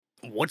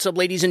What's up,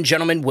 ladies and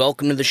gentlemen?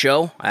 Welcome to the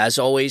show. As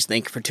always,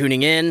 thank you for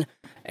tuning in.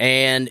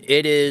 And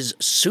it is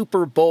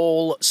Super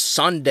Bowl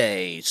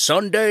Sunday.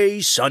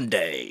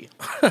 Sunday.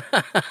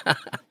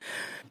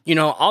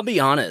 I'll be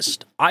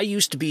honest. I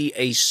used to be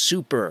a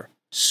super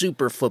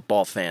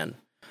football fan.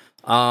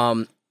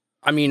 I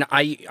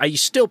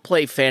still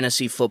play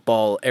fantasy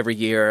football every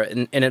year.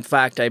 And in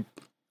fact, I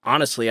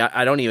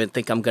don't even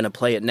think I'm going to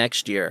play it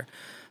next year.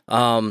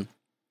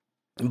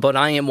 But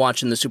I am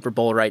watching the Super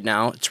Bowl right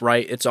now.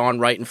 It's on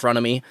right in front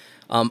of me.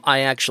 I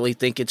actually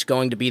think it's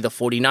going to be the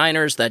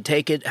 49ers that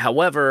take it.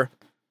 However,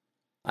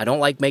 I don't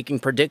like making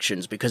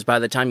predictions because by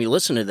the time you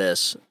listen to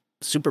this,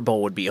 the Super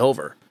Bowl would be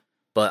over.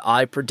 But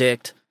I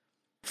predict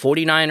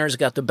 49ers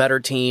got the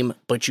better team,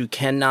 but you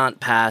cannot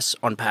pass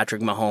on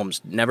Patrick Mahomes.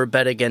 Never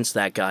bet against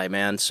that guy,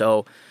 man.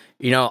 So,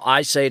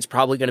 I say it's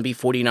probably going to be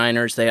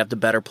 49ers. They have the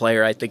better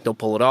player. I think they'll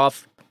pull it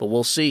off, but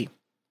we'll see.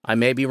 I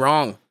may be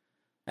wrong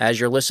as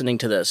you're listening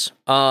to this.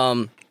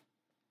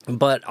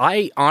 But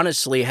I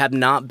honestly have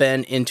not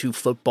been into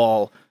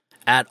football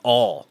at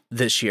all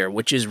this year,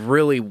 which is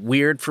really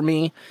weird for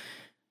me.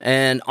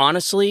 And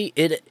honestly,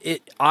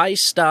 I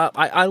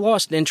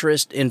lost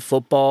interest in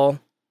football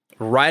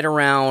right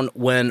around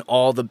when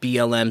all the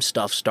BLM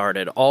stuff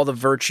started, all the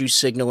virtue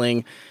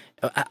signaling.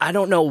 I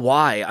don't know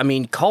why. I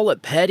mean, call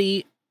it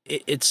petty.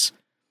 It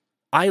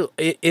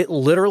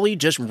literally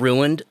just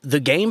ruined the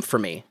game for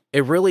me.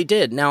 It really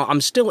did. Now,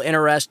 I'm still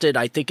interested.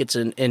 I think it's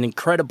an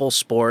incredible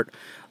sport.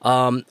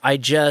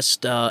 Like I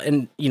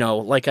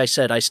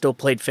said, I still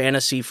played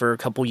fantasy for a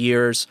couple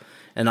years,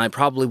 and I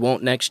probably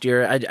won't next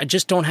year. I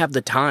just don't have the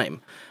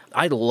time.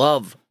 I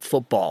love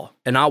football,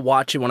 and I'll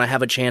watch it when I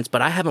have a chance,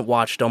 but I haven't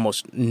watched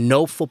almost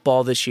no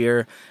football this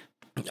year.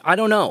 I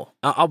don't know.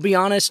 I'll be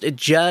honest, it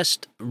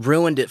just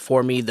ruined it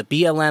for me. The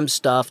BLM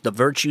stuff, the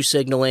virtue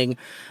signaling.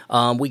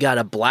 We got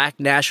a black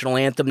national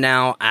anthem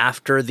now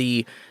after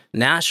the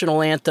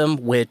national anthem,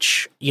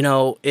 which,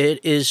 it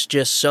is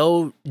just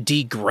so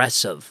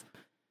degressive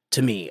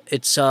to me.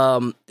 It's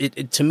to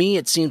me,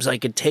 it seems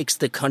like it takes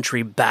the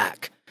country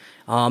back.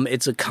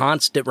 It's a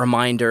constant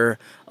reminder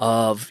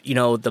of,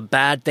 the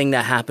bad thing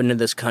that happened in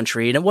this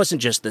country. And it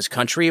wasn't just this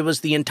country. It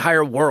was the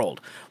entire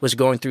world was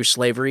going through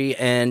slavery.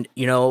 And,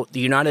 the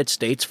United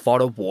States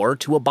fought a war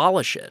to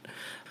abolish it.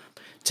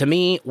 To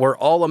me, we're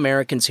all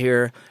Americans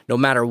here, no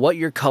matter what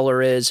your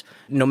color is,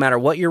 no matter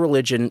what your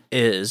religion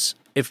is.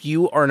 If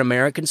you are an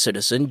American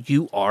citizen,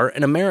 you are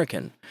an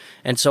American.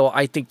 And so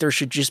I think there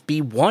should just be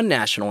one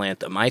national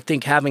anthem. I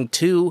think having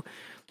two,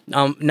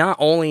 not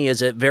only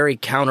is it very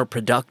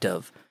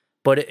counterproductive,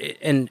 but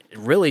it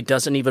really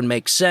doesn't even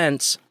make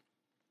sense.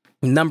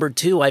 Number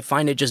two, I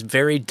find it just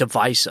very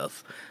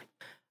divisive.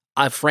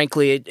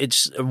 Frankly,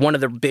 it's one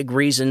of the big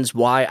reasons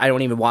why I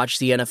don't even watch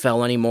the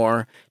NFL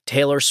anymore.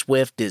 Taylor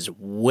Swift is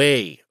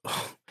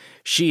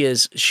she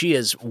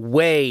is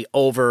way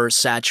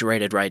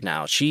oversaturated right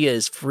now. She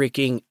is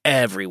freaking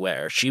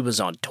everywhere. She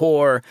was on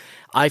tour.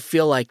 I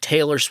feel like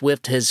Taylor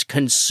Swift has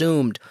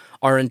consumed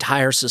our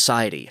entire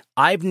society.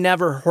 I've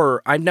never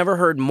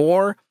heard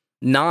more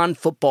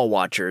non-football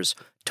watchers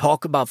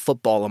talk about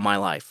football in my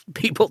life.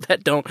 People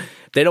that don't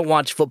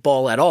watch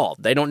football at all.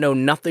 They don't know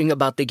nothing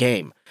about the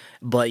game.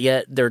 But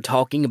yet they're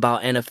talking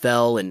about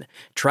NFL and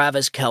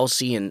Travis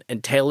Kelce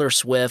and Taylor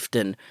Swift,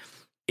 and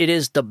it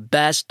is the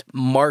best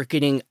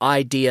marketing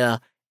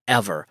idea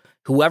ever.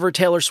 Whoever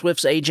Taylor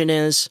Swift's agent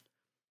is,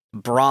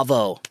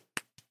 bravo,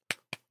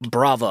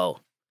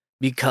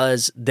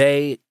 because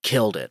they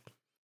killed it.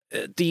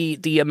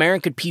 The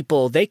American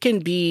people, they can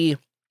be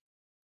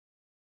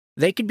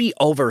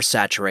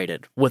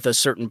oversaturated with a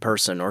certain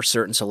person or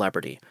certain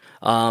celebrity.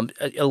 A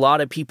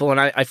lot of people, and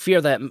I fear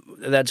that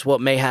that's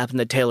what may happen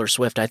to Taylor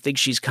Swift. I think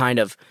she's kind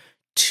of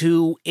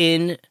too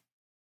in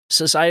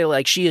society.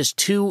 Like she's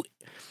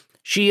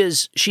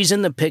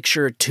in the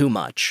picture too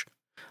much.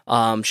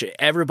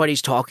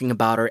 Everybody's talking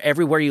about her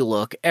everywhere you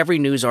look, every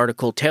news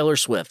article. Taylor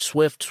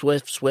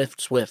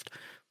Swift.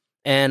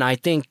 And I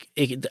think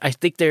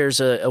there's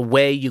a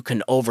way you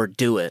can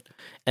overdo it,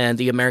 and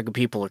the American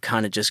people are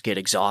kind of just get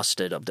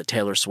exhausted of the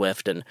Taylor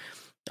Swift. And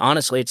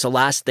honestly, it's the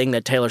last thing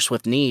that Taylor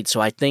Swift needs. So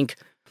I think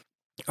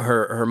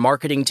her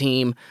marketing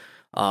team,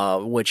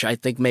 which I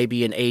think may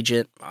be an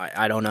agent,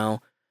 I don't know.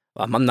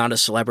 I'm not a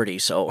celebrity,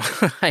 so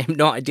I have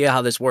no idea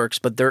how this works.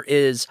 But there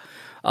is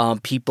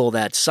people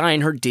that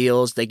sign her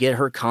deals, they get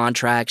her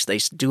contracts, they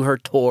do her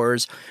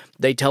tours,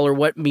 they tell her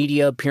what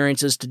media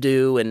appearances to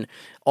do, and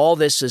all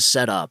this is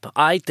set up.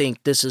 I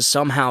think this is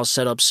somehow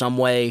set up some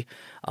way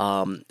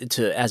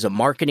as a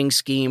marketing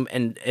scheme,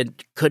 and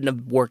it couldn't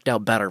have worked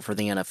out better for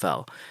the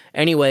NFL.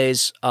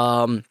 Anyways,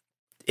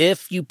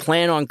 if you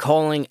plan on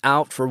calling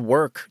out for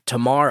work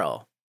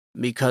tomorrow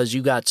because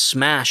you got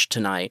smashed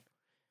tonight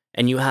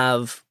and you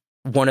have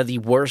one of the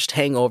worst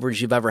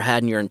hangovers you've ever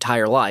had in your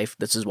entire life,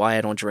 this is why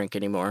I don't drink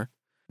anymore,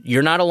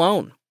 you're not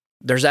alone.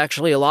 There's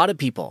actually a lot of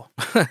people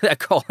that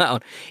call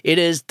out. It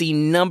is the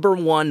number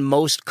one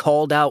most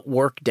called out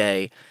work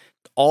day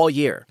all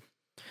year.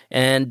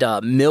 And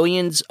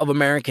millions of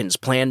Americans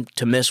plan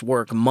to miss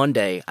work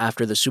Monday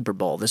after the Super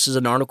Bowl. This is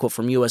an article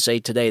from USA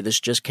Today. This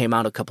just came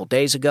out a couple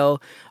days ago.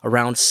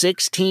 Around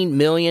 16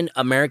 million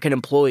American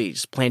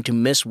employees plan to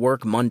miss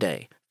work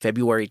Monday,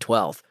 February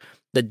 12th,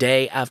 the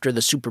day after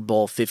the Super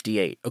Bowl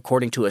 58,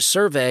 according to a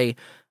survey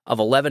of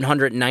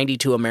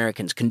 1,192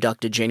 Americans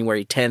conducted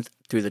January 10th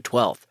through the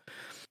 12th.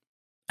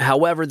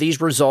 However,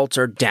 these results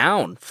are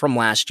down from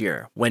last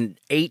year, when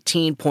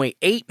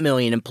 18.8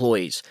 million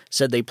employees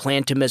said they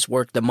planned to miss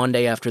work the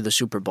Monday after the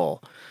Super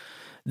Bowl.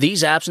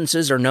 These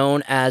absences are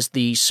known as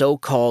the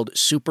so-called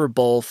Super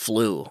Bowl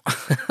flu,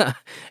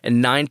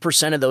 and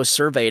 9% of those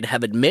surveyed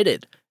have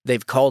admitted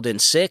they've called in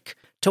sick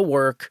to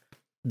work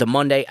the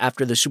Monday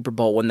after the Super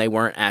Bowl when they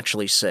weren't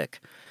actually sick.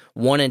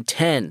 1 in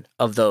 10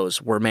 of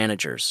those were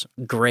managers.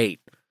 Great.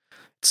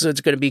 So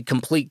it's going to be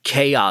complete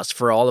chaos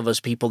for all of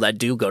us people that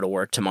do go to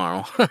work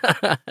tomorrow.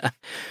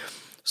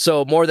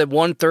 So more than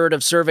 1/3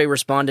 of survey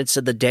respondents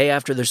said the day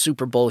after the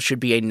Super Bowl should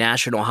be a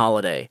national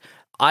holiday.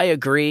 I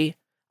agree.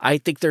 I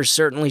think there's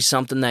certainly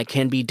something that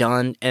can be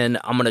done, and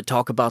I'm going to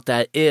talk about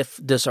that if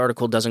this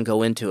article doesn't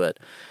go into it.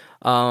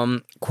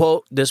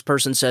 Quote, this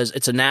person says,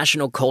 it's a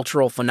national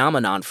cultural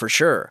phenomenon for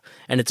sure,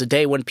 and it's a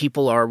day when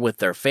people are with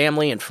their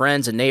family and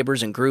friends and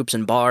neighbors and groups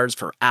and bars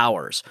for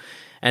hours.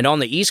 And on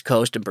the East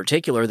Coast in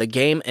particular, the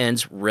game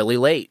ends really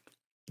late,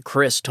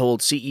 Chris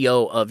told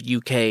CEO of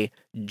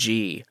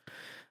UKG.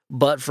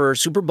 But for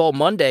Super Bowl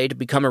Monday to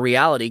become a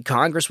reality,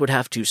 Congress would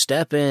have to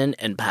step in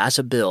and pass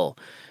a bill.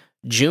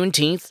 June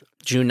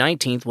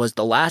 19th, was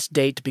the last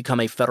date to become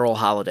a federal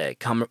holiday,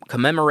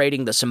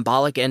 commemorating the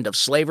symbolic end of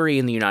slavery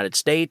in the United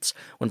States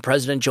when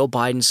President Joe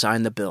Biden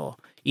signed the bill.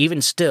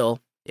 Even still,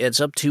 it's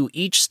up to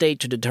each state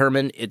to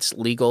determine its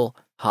legal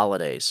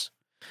holidays.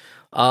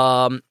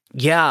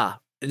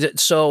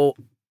 So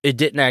it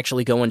didn't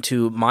actually go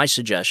into my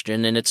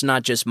suggestion, and it's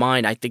not just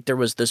mine. I think there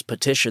was this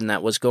petition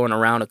that was going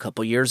around a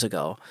couple years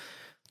ago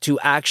to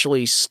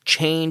actually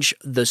change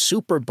the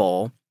Super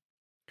Bowl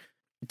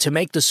to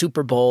make the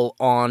Super Bowl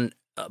on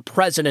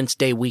President's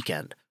Day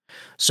weekend.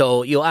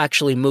 So you'll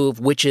actually move,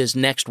 which is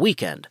next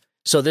weekend.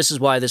 So this is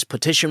why this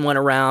petition went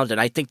around,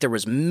 and I think there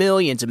was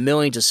millions and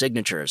millions of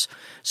signatures.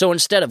 So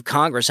instead of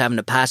Congress having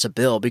to pass a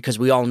bill, because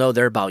we all know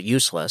they're about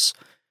useless,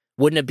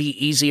 wouldn't it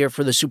be easier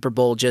for the Super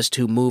Bowl just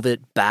to move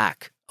it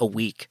back a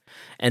week?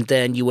 And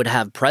then you would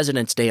have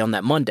President's Day on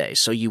that Monday,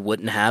 so you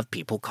wouldn't have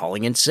people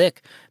calling in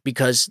sick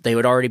because they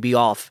would already be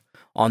off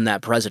on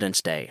that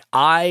President's Day.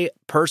 I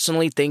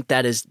personally think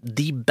that is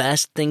the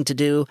best thing to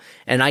do,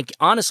 and I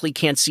honestly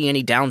can't see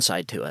any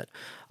downside to it.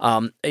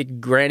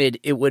 Granted,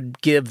 it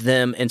would give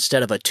them,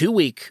 instead of a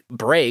 2-week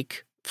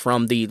break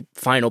from the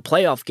final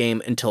playoff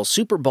game until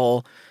Super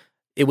Bowl,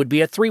 it would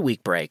be a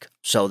 3-week break.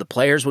 So the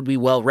players would be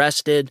well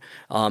rested.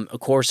 Of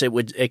course, it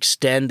would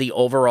extend the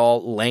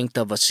overall length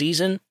of a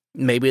season.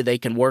 Maybe they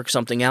can work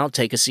something out,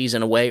 take a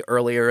season away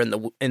earlier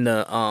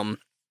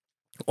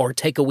or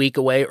take a week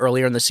away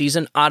earlier in the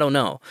season. I don't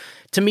know.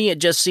 To me, it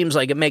just seems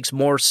like it makes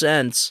more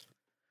sense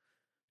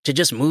to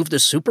just move the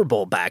Super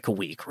Bowl back a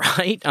week,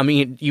 right? I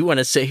mean, you want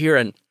to sit here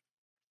and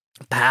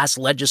pass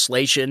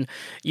legislation,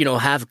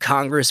 have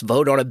Congress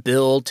vote on a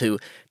bill to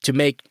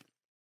make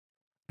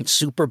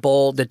Super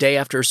Bowl the day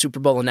after Super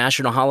Bowl a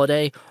national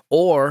holiday?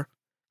 Or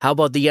how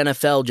about the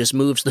NFL just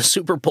moves the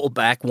Super Bowl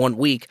back 1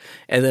 week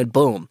and then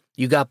boom,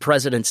 you got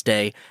President's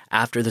Day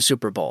after the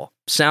Super Bowl?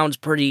 Sounds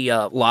pretty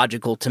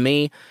logical to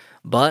me.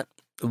 But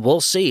we'll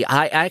see.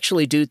 I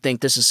actually do think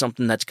this is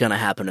something that's going to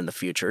happen in the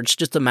future. It's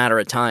just a matter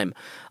of time.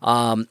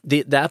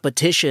 That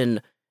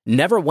petition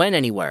never went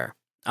anywhere.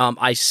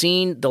 I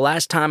seen the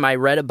last time I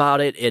read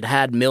about it, it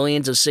had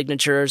millions of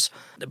signatures,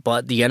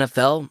 but the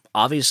NFL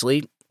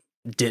obviously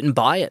didn't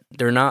buy it.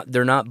 They're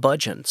not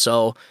budging.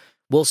 So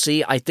we'll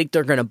see. I think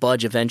they're going to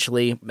budge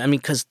eventually. I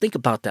mean, because think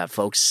about that,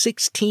 folks.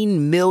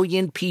 16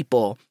 million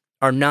people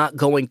are not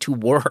going to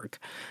work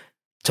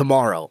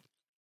tomorrow.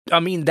 I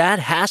mean, that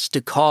has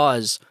to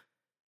cause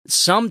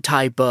some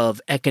type of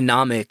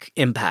economic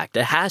impact.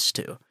 It has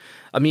to.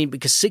 I mean,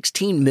 because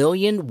 16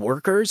 million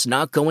workers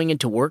not going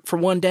into work for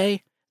one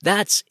day,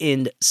 that's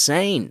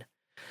insane.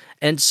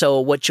 And so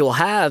what you'll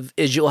have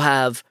is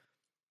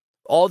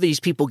all these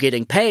people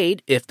getting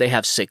paid if they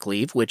have sick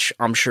leave, which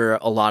I'm sure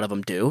a lot of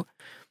them do,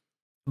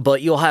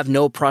 but you'll have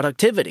no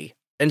productivity.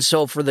 And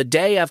so for the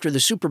day after the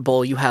Super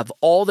Bowl, you have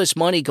all this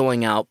money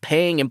going out,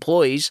 paying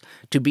employees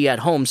to be at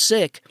home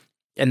sick,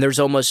 and there's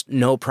almost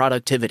no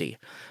productivity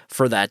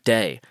for that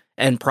day,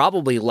 and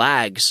probably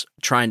lags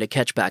trying to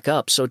catch back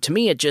up. So to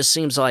me, it just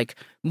seems like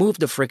move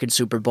the frickin'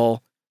 Super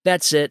Bowl.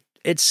 That's it.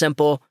 It's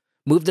simple.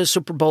 Move the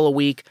Super Bowl a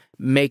week,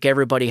 make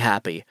everybody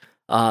happy.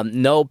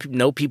 No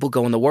people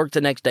going to work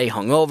the next day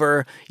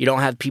hungover. You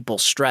don't have people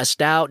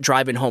stressed out,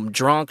 driving home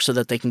drunk so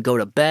that they can go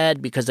to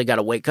bed because they got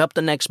to wake up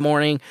the next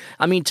morning.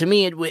 I mean, to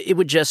me, it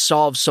would just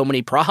solve so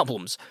many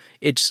problems.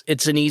 It's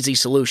an easy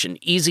solution,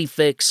 easy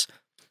fix,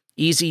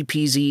 easy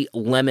peasy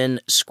lemon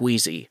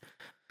squeezy.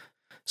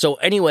 So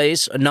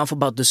anyways, enough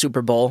about the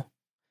Super Bowl.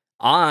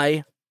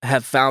 I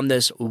have found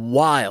this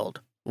wild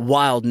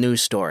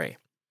news story.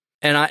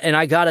 And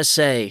I gotta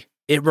say,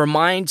 it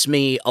reminds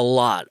me a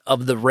lot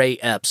of the Ray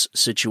Epps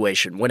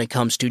situation when it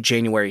comes to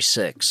January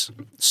 6th.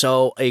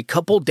 So a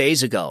couple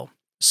days ago,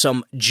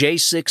 some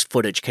J6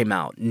 footage came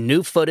out.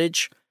 New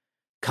footage,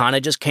 kind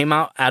of just came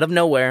out of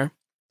nowhere.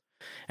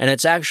 And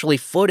it's actually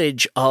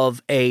footage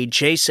of a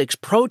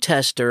J6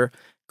 protester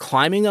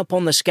climbing up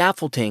on the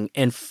scaffolding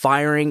and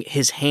firing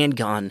his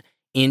handgun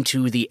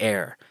into the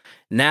air.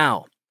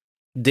 Now,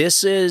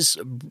 this is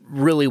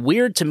really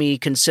weird to me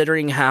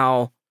considering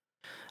how,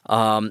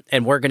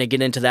 and we're going to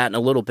get into that in a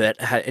little bit,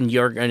 and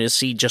you're going to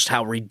see just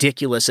how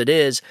ridiculous it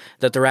is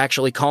that they're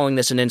actually calling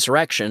this an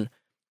insurrection.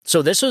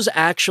 So this was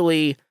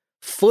actually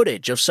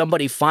footage of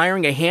somebody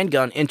firing a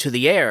handgun into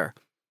the air.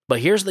 But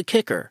here's the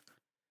kicker.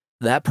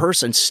 That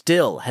person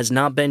still has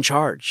not been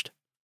charged.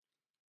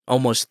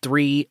 Almost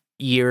 3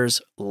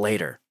 years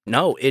later.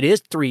 No, it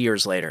is 3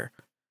 years later.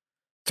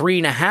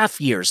 3.5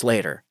 years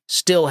later.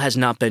 Still has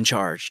not been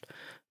charged.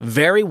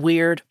 Very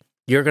weird.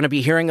 You're going to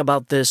be hearing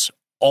about this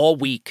all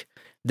week.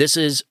 This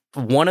is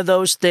one of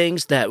those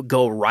things that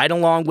go right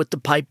along with the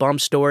pipe bomb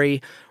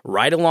story,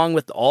 right along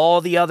with all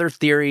the other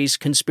theories,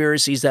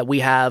 conspiracies that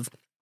we have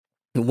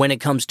when it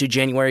comes to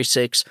January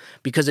 6th,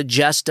 because it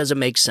just doesn't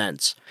make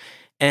sense.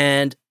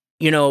 And,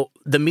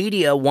 the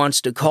media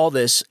wants to call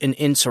this an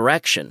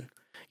insurrection.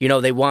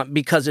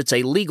 Because it's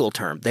a legal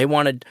term.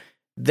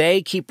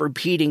 They keep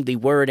repeating the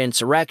word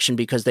insurrection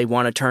because they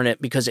want to turn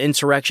it, because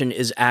insurrection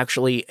is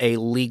actually a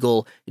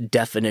legal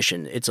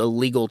definition. It's a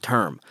legal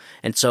term.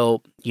 And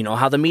so, you know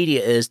how the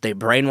media is, they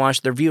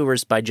brainwash their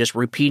viewers by just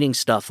repeating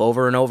stuff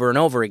over and over and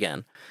over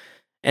again.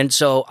 And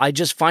so I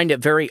just find it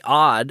very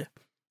odd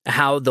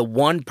how the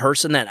one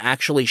person that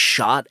actually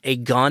shot a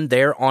gun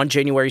there on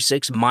January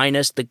 6th,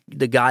 minus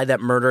the guy that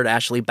murdered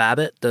Ashley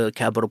Babbitt, the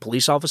Capitol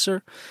Police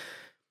officer,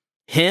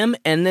 him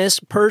and this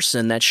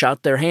person that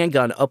shot their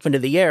handgun up into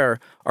the air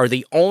are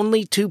the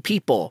only two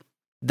people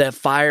that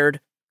fired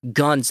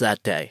guns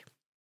that day.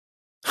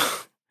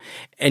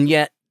 And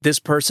yet, this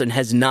person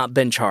has not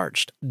been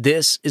charged.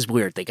 This is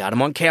weird. They got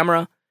him on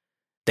camera.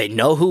 They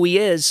know who he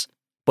is,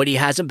 but he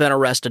hasn't been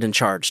arrested and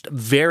charged.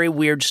 Very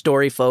weird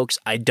story, folks.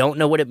 I don't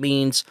know what it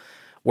means.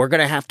 We're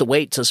going to have to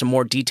wait till some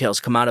more details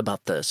come out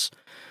about this.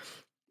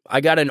 I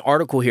got an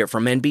article here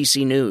from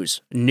NBC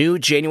News. New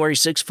January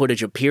 6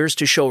 footage appears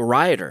to show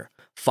rioter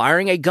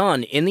firing a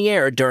gun in the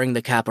air during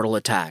the Capitol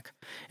attack.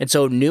 And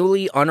so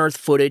newly unearthed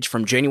footage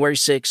from January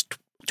 6,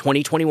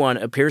 2021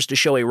 appears to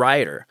show a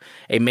rioter,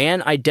 a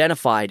man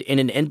identified in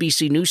an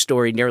NBC News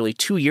story nearly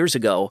 2 years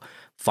ago,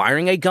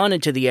 firing a gun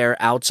into the air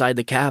outside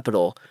the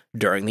Capitol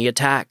during the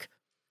attack.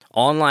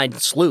 Online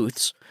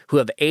sleuths, who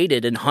have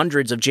aided in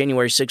hundreds of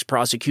January 6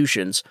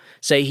 prosecutions,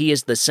 say he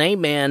is the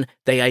same man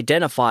they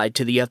identified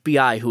to the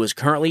FBI who is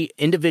currently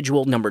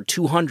individual number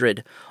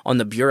 200 on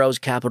the Bureau's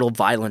Capitol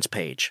violence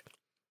page.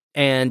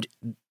 And,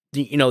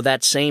 that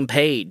same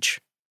page,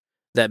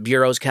 that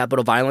Bureau's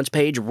Capitol violence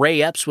page,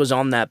 Ray Epps was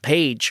on that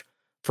page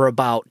for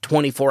about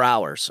 24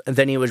 hours, and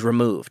then he was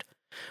removed.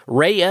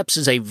 Ray Epps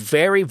is a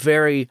very,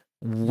 very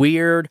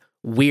weird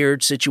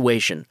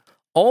situation.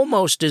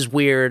 Almost as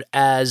weird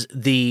as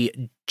the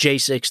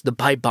J6, the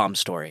pipe bomb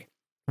story,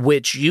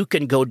 which you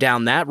can go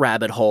down that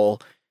rabbit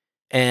hole,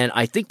 and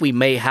I think we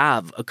may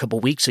have a couple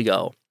weeks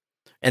ago.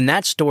 And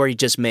that story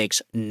just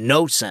makes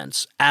no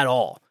sense at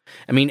all.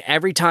 I mean,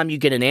 every time you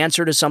get an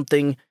answer to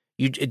something,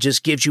 it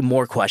just gives you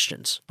more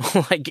questions.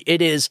 Like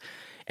it is.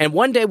 And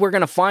one day we're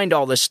going to find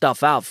all this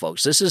stuff out,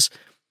 folks. This is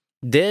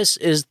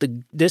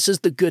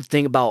the good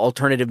thing about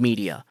alternative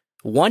media.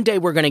 One day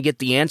we're going to get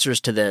the answers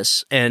to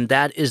this, and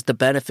that is the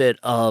benefit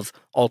of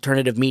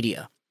alternative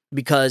media.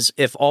 Because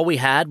if all we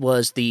had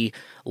was the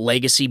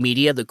legacy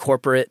media, the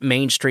corporate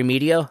mainstream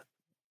media,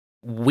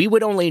 we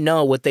would only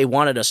know what they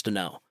wanted us to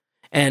know.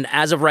 And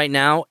as of right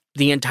now,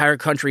 the entire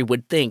country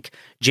would think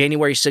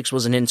January 6th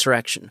was an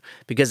insurrection,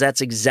 because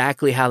that's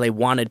exactly how they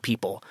wanted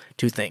people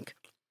to think.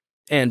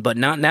 But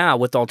not now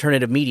with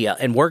alternative media.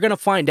 And we're going to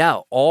find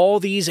out all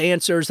these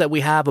answers that we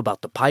have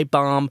about the pipe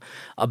bomb,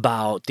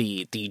 about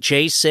the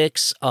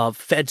J6 of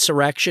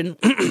Fedsurrection.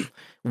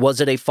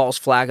 Was it a false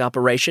flag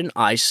operation?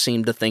 I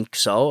seem to think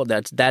so.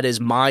 That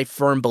is my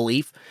firm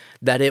belief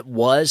that it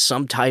was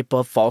some type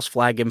of false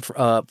flag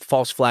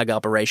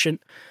operation.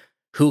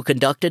 Who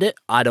conducted it?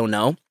 I don't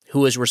know.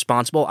 Who is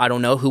responsible? I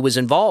don't know. Who was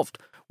involved?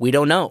 We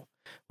don't know.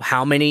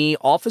 How many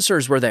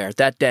officers were there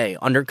that day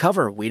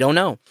undercover? We don't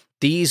know.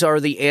 These are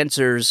the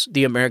answers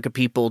the American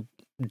people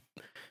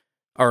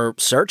are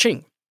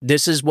searching.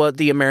 This is what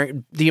the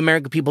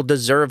American people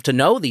deserve to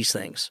know, these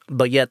things,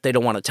 but yet they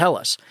don't want to tell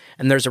us.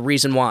 And there's a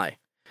reason why.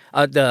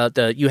 You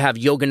have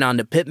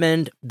Yogananda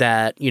Pittman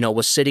that,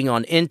 was sitting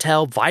on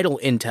intel, vital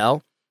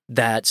intel,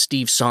 that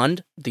Steve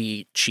Sund,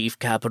 the chief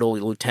Capitol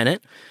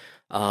lieutenant,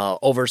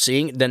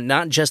 overseeing, then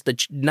not just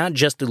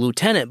the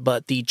lieutenant,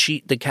 but the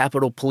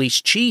Capitol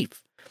Police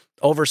chief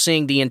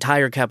overseeing the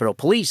entire Capitol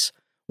Police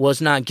was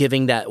not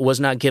given that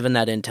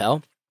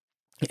intel.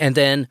 And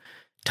then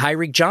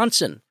Tyreek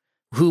Johnson,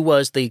 who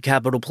was the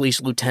Capitol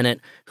Police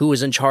lieutenant who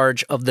was in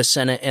charge of the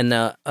Senate and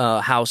the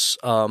House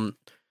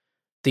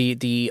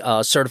the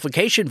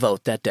certification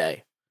vote that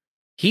day.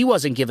 He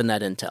wasn't given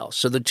that intel.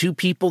 So the two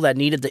people that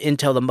needed the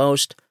intel the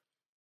most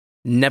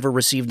never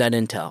received that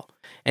intel.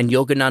 And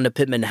Yogananda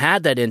Pittman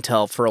had that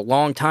intel for a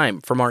long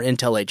time from our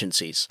intel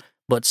agencies,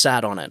 but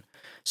sat on it.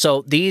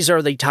 So these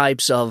are the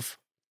types of,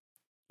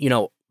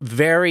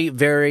 very,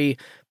 very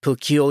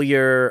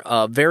peculiar,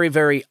 very,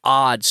 very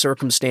odd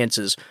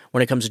circumstances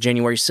when it comes to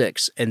January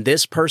 6th. And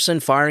this person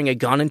firing a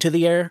gun into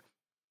the air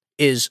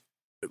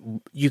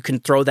you can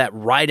throw that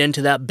right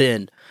into that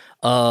bin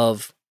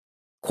of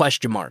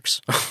question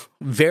marks.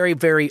 Very,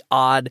 very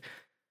odd,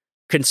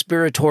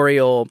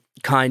 conspiratorial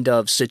kind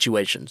of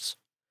situations.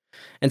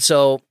 And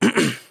so,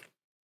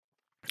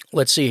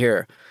 let's see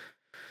here.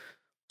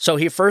 So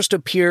he first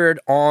appeared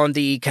on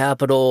the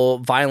Capitol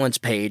violence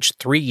page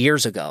 3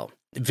 years ago.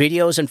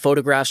 Videos and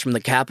photographs from the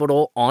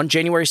Capitol on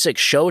January 6th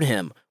showed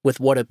him with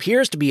what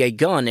appears to be a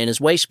gun in his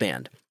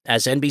waistband.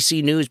 As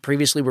NBC News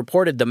previously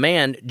reported, the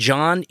man,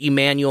 John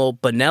Emanuel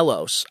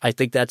Banelos, I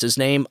think that's his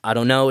name, I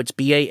don't know, it's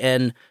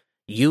Banuelos.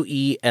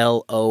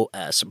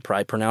 I'm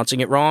probably pronouncing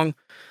it wrong,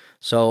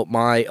 so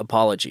my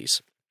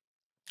apologies.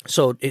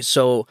 So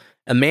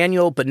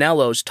Emanuel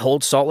Banelos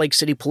told Salt Lake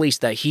City police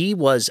that he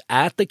was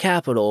at the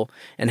Capitol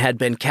and had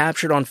been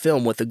captured on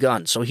film with a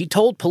gun. So he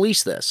told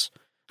police this,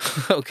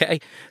 okay?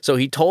 So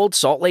he told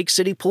Salt Lake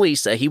City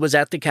police that he was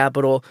at the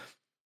Capitol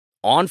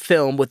on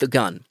film with a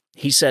gun.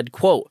 He said,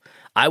 quote,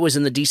 "I was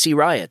in the D.C.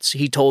 riots,"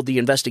 he told the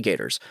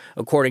investigators,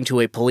 according to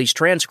a police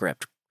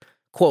transcript.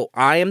 Quote,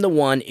 "I am the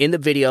one in the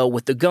video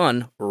with the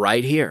gun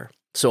right here."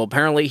 So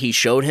apparently he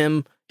showed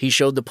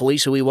the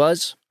police who he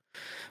was.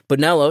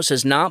 Banelos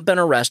has not been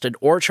arrested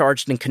or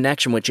charged in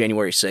connection with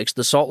January 6th.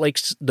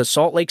 The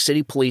Salt Lake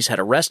City police had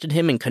arrested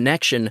him in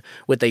connection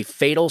with a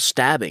fatal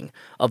stabbing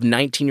of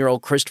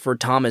 19-year-old Christopher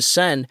Thomas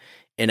Senn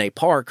in a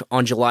park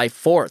on July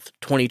 4th,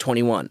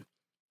 2021.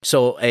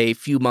 So a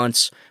few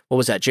months, what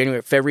was that?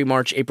 January, February,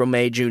 March, April,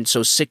 May, June.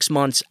 So 6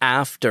 months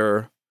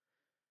after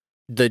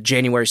the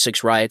January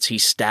 6th riots, he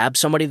stabbed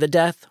somebody to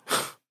death.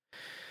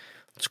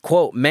 It's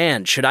quote,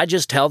 "Man, should I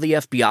just tell the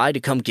FBI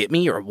to come get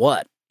me or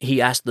what?" he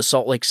asked the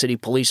Salt Lake City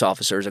police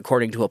officers,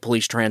 according to a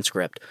police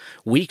transcript.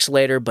 Weeks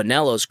later,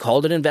 Banelos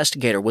called an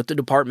investigator with the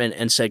department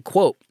and said,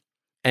 quote,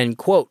 and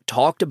quote,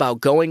 "talked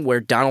about going where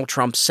Donald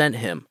Trump sent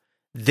him.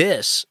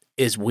 This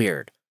is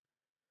weird."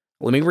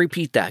 Let me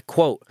repeat that.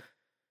 Quote,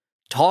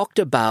 "talked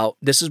about,"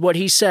 this is what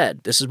he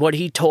said. This is what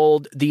he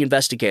told the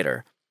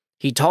investigator.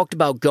 He talked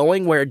about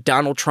going where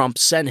Donald Trump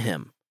sent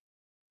him.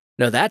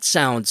 Now that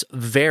sounds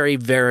very,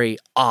 very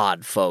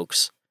odd,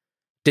 folks.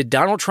 Did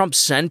Donald Trump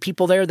send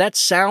people there? That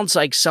sounds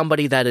like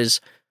somebody that is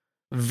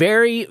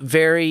very,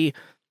 very,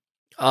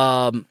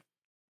 what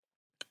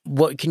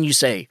can you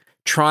say,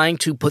 trying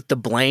to put the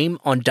blame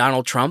on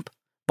Donald Trump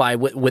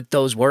with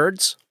those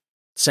words,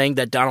 saying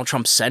that Donald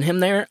Trump sent him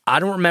there. I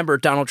don't remember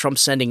Donald Trump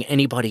sending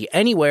anybody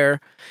anywhere.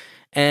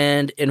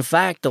 And in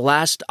fact, the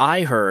last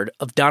I heard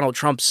of Donald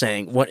Trump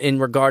saying what in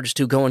regards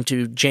to going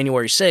to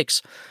January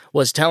 6th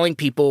was telling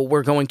people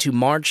we're going to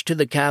march to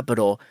the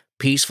Capitol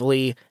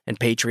peacefully and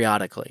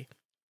patriotically.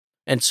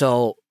 And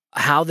so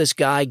how this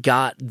guy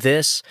got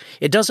this,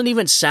 it doesn't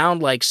even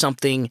sound like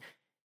something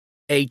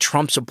a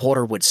Trump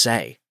supporter would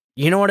say.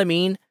 You know what I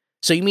mean?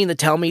 So you mean to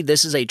tell me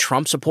this is a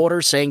Trump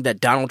supporter saying that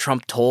Donald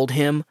Trump told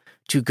him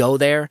to go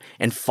there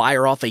and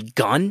fire off a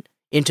gun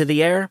into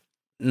the air?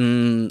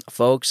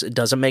 Folks, it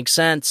doesn't make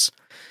sense.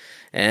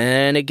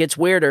 And it gets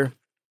weirder.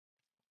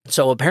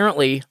 So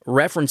apparently,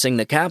 referencing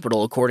the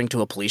Capitol, according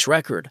to a police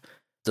record,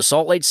 the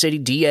Salt Lake City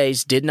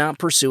DAs did not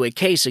pursue a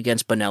case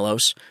against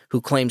Banelos,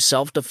 who claimed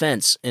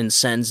self-defense in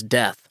Senn's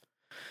death,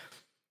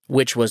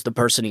 which was the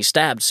person he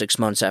stabbed 6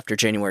 months after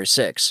January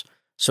 6.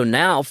 So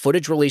now,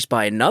 footage released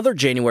by another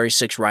January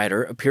 6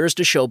 rioter appears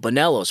to show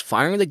Banelos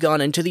firing the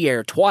gun into the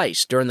air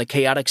twice during the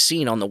chaotic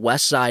scene on the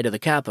west side of the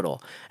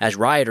Capitol, as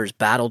rioters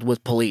battled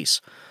with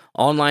police.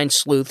 Online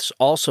sleuths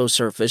also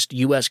surfaced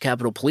U.S.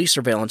 Capitol Police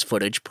surveillance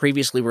footage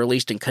previously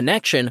released in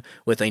connection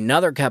with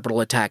another Capitol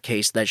attack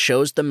case that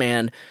shows the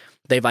man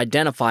they've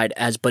identified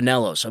as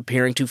Banelos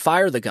appearing to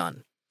fire the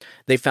gun.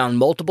 They found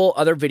multiple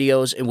other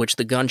videos in which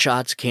the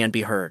gunshots can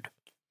be heard.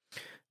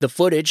 The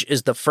footage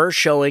is the first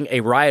showing a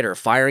rioter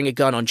firing a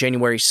gun on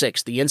January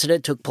 6th. The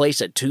incident took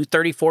place at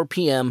 2:34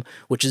 p.m.,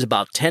 which is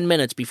about 10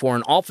 minutes before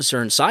an officer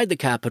inside the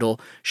Capitol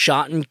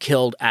shot and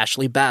killed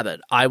Ashley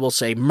Babbitt. I will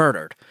say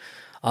murdered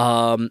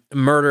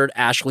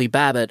Ashley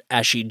Babbitt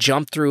as she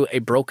jumped through a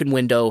broken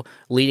window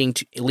leading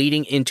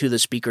into the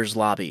speaker's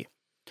lobby.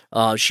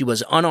 She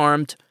was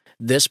unarmed.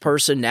 This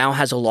person now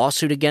has a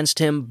lawsuit against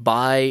him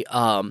by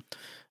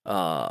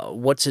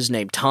what's his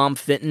name? Tom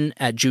Fitton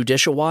at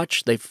Judicial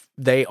Watch.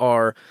 They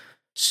are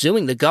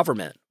suing the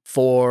government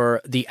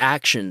for the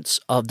actions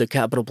of the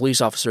Capitol Police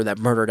officer that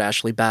murdered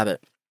Ashley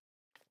Babbitt.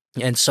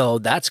 And so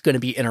that's going to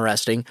be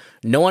interesting.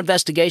 No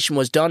investigation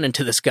was done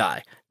into this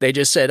guy. They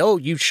just said, "Oh,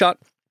 you shot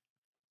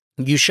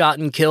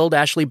and killed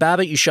Ashley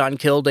Babbitt. You shot and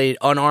killed an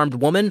unarmed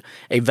woman,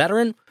 a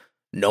veteran.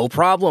 No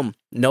problem.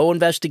 No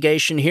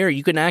investigation here.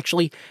 You can I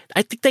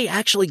think they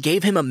actually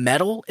gave him a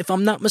medal, if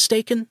I'm not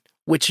mistaken,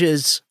 which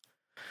is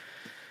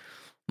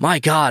My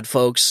God,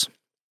 folks.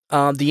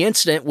 The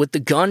incident with the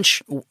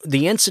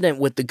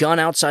gun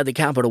outside the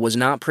Capitol was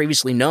not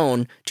previously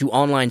known to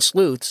online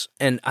sleuths.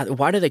 And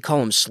why do they call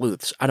them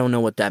sleuths? I don't know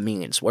what that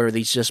means. What are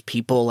these, just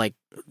people like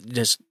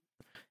just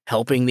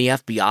helping the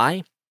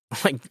FBI,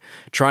 like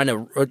trying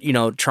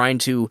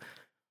to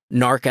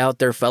narc out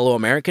their fellow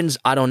Americans?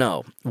 I don't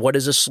know. What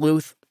is a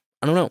sleuth?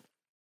 I don't know.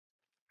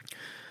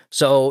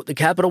 So the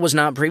Capitol was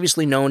not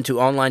previously known to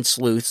online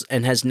sleuths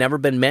and has never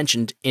been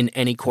mentioned in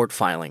any court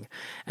filing.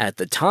 At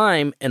the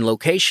time and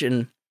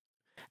location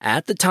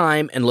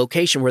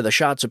where the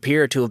shots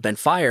appear to have been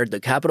fired, the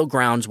Capitol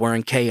grounds were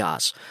in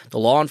chaos. The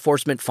law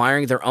enforcement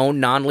firing their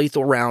own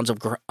non-lethal rounds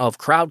of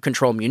crowd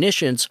control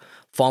munitions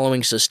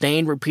following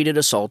sustained repeated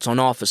assaults on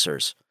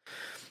officers,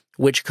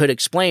 which could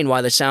explain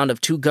why the sound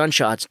of 2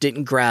 gunshots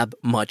didn't grab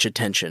much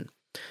attention.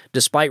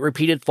 Despite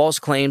repeated false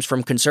claims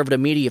from conservative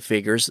media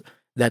figures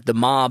that the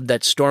mob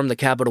that stormed the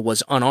Capitol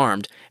was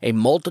unarmed, a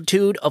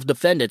multitude of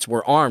defendants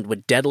were armed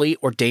with deadly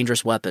or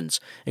dangerous weapons,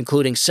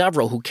 including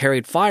several who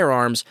carried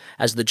firearms,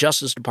 as the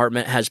Justice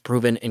Department has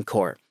proven in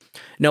court.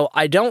 No,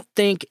 I don't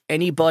think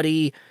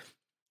anybody...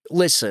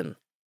 Listen,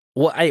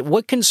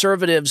 what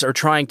conservatives are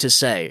trying to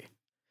say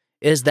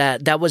is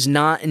that was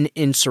not an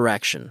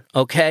insurrection,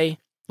 okay?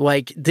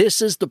 Like,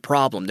 this is the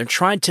problem. They're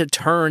trying to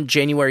turn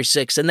January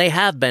 6th, and they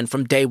have been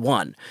from day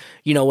one.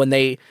 When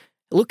they...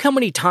 Look how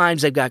many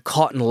times they've got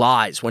caught in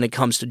lies when it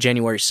comes to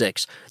January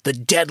 6th. The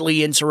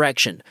deadly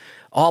insurrection.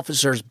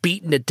 Officers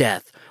beaten to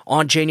death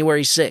on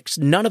January 6th.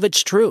 None of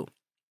it's true.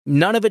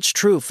 None of it's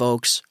true,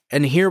 folks.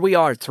 And here we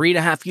are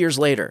 3.5 years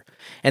later.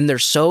 And they're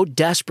so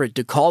desperate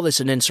to call this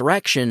an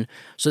insurrection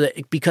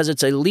because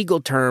it's a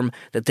legal term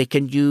that they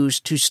can use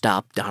to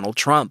stop Donald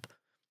Trump.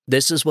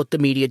 This is what the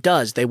media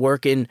does. The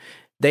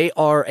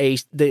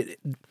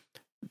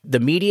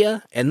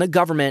media and the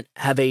government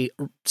have a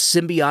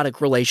symbiotic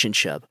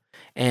relationship.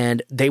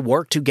 And they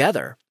work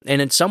together.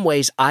 And in some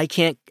ways, I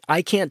can't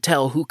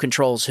tell who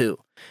controls who.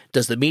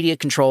 Does the media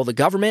control the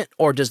government,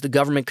 or does the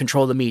government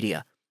control the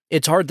media?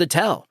 It's hard to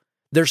tell.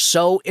 They're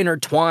so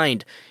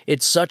intertwined.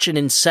 It's such an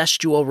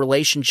incestual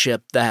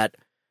relationship that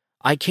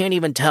I can't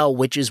even tell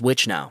which is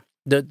which now.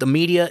 The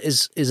media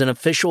is an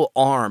official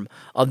arm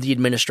of the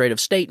administrative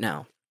state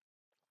now.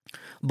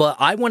 But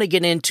I want to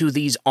get into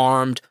these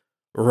armed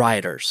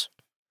rioters.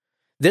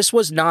 This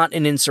was not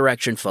an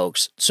insurrection,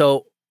 folks.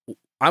 So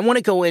I want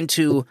to go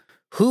into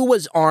who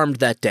was armed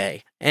that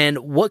day and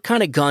what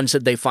kind of guns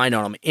did they find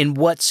on them, in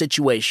what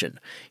situation.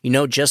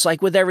 Just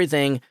like with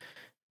everything,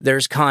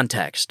 there's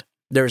context.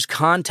 There's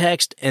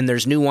context and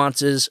there's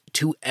nuances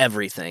to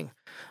everything,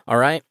 all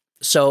right?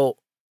 So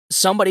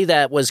somebody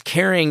that was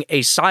carrying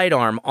a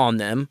sidearm on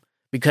them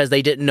because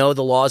they didn't know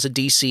the laws of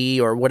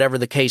D.C. or whatever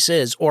the case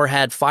is, or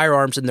had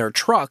firearms in their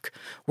truck,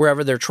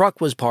 wherever their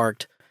truck was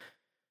parked,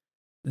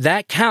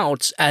 that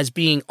counts as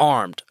being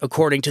armed,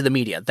 according to the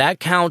media. That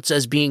counts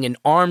as being an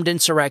armed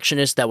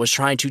insurrectionist that was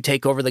trying to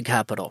take over the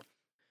Capitol.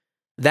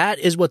 That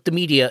is what the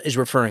media is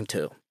referring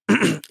to.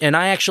 And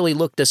I actually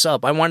looked this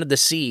up. I wanted to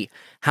see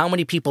how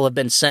many people have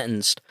been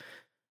sentenced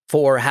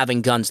for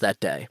having guns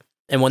that day.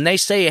 And when they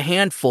say a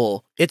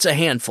handful, it's a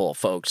handful,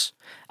 folks.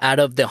 Out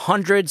of the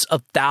hundreds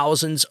of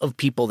thousands of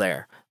people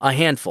there, a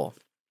handful.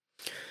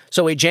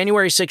 So a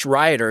January 6th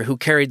rioter who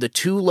carried the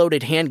 2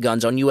 loaded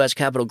handguns on U.S.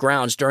 Capitol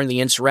grounds during the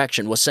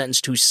insurrection was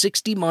sentenced to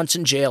 60 months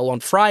in jail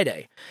on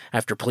Friday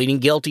after pleading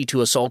guilty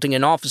to assaulting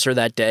an officer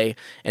that day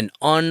and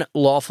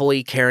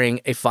unlawfully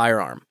carrying a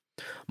firearm.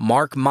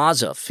 Mark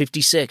Mazza,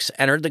 56,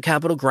 entered the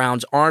Capitol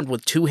grounds armed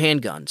with 2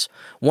 handguns,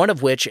 one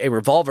of which, a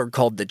revolver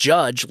called the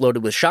Judge,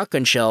 loaded with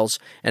shotgun shells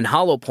and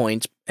hollow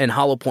point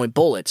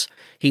bullets.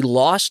 He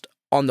lost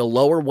on the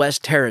lower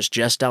west terrace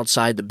just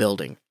outside the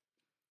building.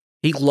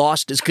 He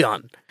lost his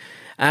gun.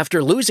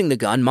 After losing the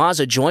gun,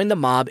 Mazza joined the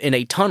mob in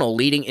a tunnel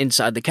leading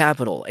inside the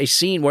Capitol, a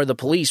scene where the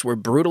police were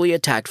brutally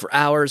attacked for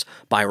hours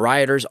by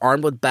rioters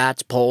armed with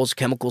bats, poles,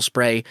 chemical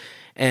spray,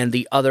 and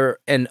the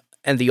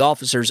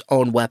officers'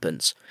 own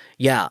weapons.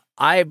 Yeah,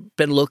 I've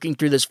been looking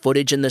through this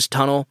footage in this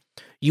tunnel.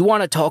 You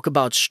want to talk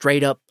about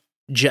straight up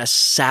just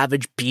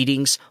savage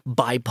beatings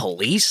by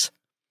police?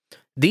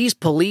 These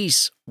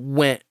police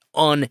went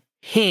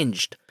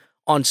unhinged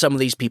on some of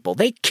these people.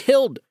 They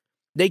killed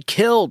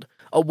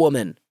a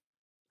woman.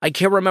 I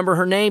can't remember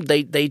her name.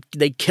 They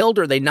killed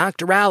her. They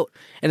knocked her out.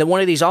 And then one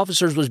of these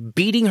officers was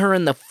beating her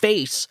in the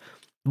face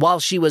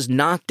while she was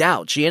knocked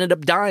out. She ended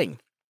up dying.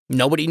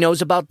 Nobody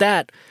knows about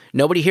that.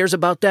 Nobody hears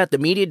about that. The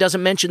media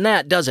doesn't mention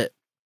that, does it?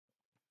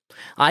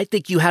 I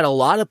think you had a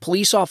lot of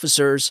police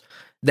officers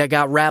that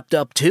got wrapped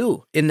up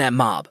too in that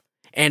mob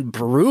and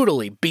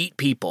brutally beat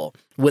people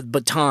with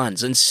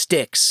batons and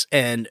sticks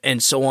and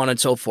so on and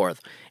so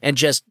forth. And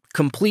just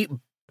complete,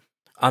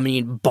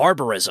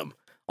 barbarism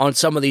on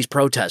some of these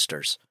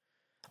protesters.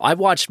 I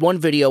watched one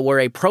video where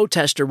a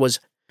protester was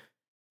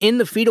in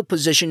the fetal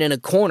position in a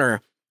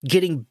corner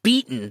getting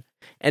beaten,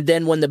 and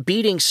then when the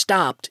beating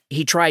stopped,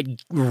 he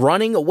tried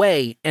running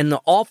away, and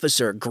the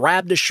officer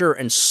grabbed his shirt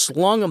and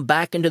slung him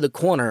back into the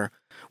corner,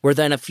 where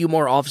then a few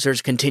more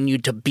officers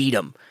continued to beat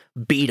him,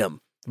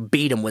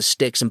 beat them with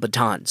sticks and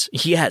batons.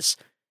 Yes,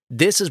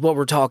 this is what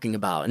we're talking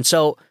about. And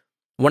so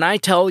when I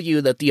tell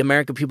you that the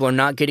American people are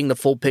not getting the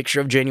full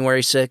picture of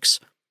January 6th,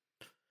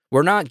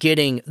 we're not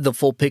getting the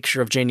full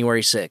picture of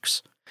January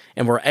 6th.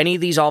 And were any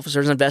of these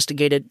officers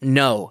investigated?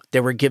 No, they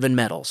were given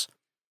medals.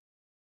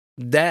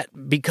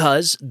 That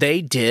because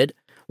they did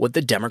what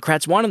the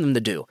Democrats wanted them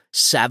to do,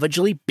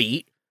 savagely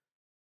beat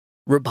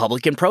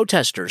Republican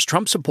protesters,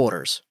 Trump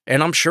supporters.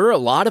 And I'm sure a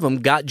lot of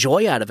them got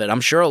joy out of it. I'm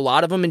sure a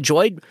lot of them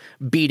enjoyed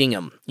beating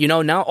them. You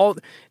know, now all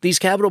these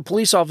Capitol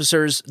Police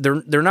officers,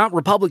 they're not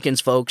Republicans,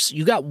 folks.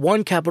 You got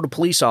one Capitol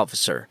Police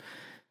officer.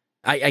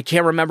 I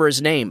can't remember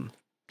his name.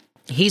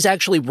 He's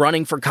actually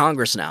running for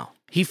Congress now.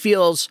 He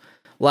feels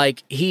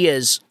like he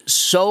is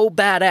so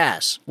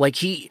badass. Like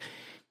he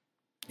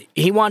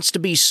wants to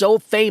be so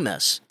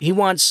famous. He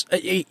wants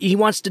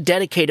to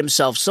dedicate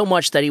himself so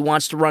much that he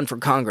wants to run for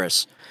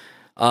Congress.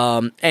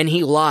 And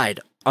he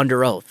lied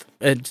under oath.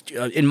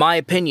 In my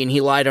opinion,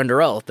 he lied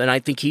under oath, and I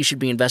think he should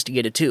be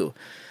investigated too.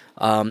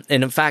 And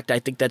in fact, I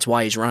think that's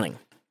why he's running.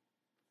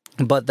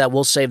 But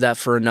we'll save that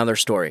for another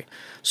story.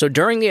 So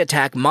during the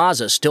attack,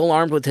 Maza, still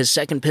armed with his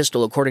second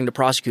pistol, according to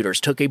prosecutors,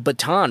 took a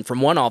baton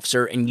from one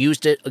officer and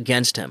used it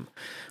against him.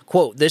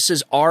 Quote, "This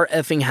is our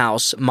effing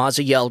house,"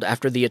 Maza yelled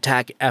after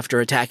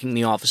attacking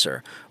the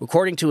officer,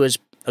 according to his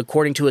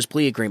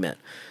plea agreement.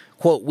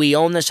 Quote, "We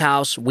own this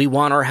house. We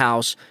want our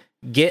house.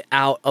 Get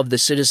out of the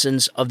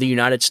citizens of the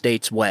United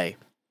States way."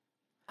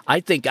 I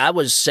think I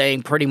was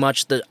saying pretty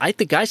much I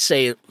think I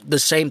say the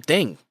same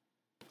thing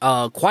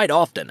quite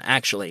often,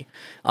 actually.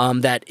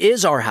 That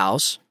is our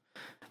house.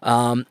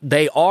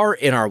 They are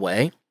in our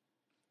way,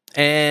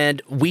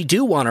 and we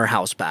do want our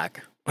house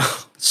back.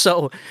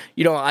 So,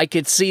 I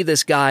could see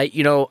this guy,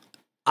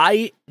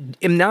 I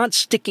am not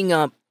sticking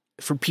up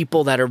for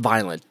people that are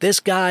violent. This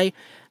guy,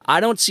 I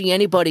don't see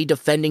anybody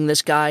defending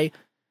this guy.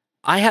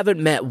 I haven't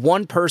met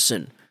one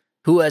person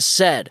who has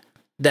said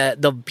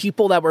that the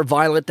people that were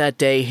violent that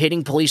day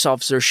hitting police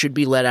officers should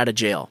be let out of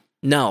jail.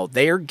 No,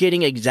 they are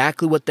getting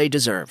exactly what they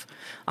deserve.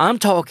 I'm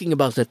talking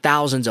about the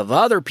thousands of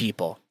other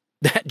people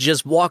that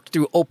just walked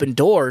through open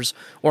doors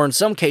or in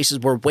some cases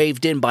were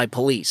waved in by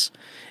police.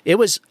 There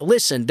was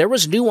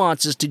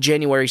nuances to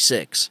January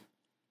 6th.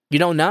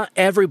 Not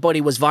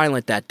everybody was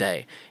violent that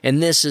day.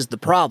 And this is the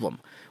problem.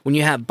 When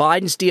you have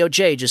Biden's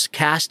DOJ just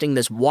casting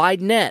this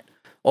wide net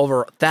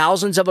over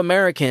thousands of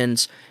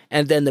Americans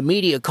and then the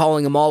media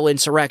calling them all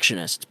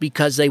insurrectionists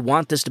because they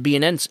want this to be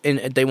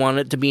they want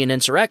it to be an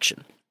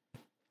insurrection.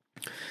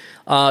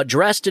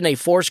 Dressed in a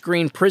forest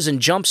green prison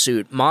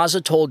jumpsuit, Maza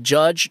told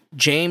Judge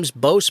James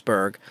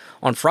Boasberg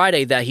on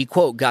Friday that he,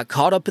 quote, "got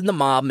caught up in the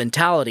mob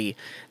mentality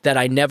that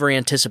I never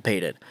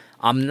anticipated.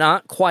 I'm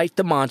not quite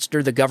the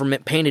monster the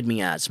government painted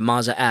me as,"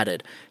 Maza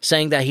added,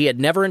 saying that he had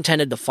never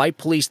intended to fight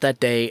police that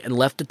day and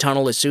left the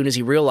tunnel as soon as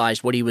he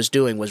realized what he was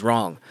doing was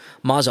wrong.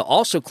 Maza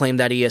also claimed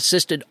that he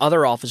assisted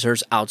other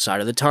officers outside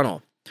of the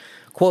tunnel.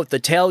 Quote, The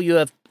tale you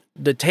have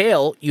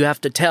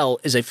to tell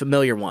is a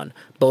familiar one,"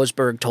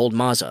 Boasberg told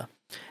Maza,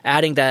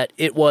 adding that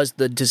it was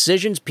the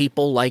decisions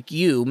people like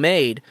you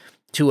made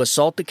to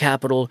assault the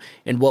Capitol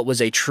in what was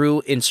a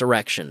true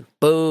insurrection.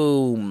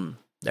 Boom.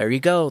 There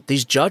you go.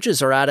 These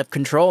judges are out of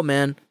control,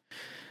 man.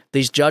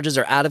 These judges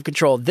are out of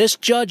control. This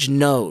judge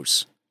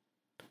knows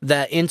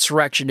that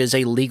insurrection is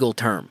a legal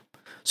term.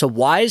 So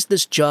why is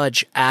this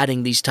judge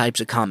adding these types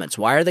of comments?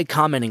 Why are they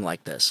commenting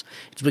like this?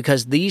 It's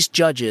because these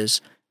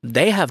judges,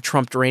 they have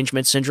Trump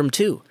derangement syndrome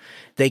too.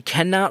 They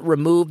cannot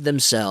remove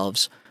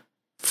themselves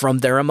from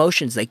their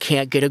emotions. They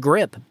can't get a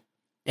grip.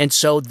 And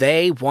so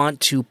they want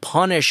to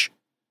punish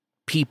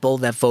people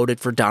that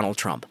voted for Donald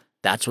Trump.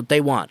 That's what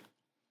they want.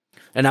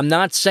 And I'm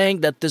not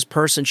saying that this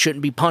person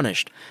shouldn't be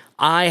punished.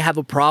 I have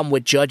a problem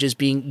with judges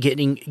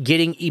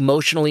getting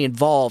emotionally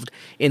involved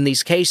in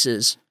these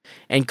cases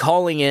and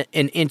calling it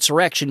an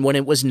insurrection when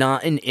it was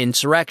not an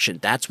insurrection.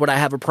 That's what I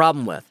have a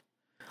problem with.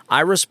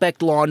 I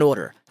respect law and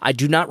order. I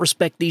do not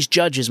respect these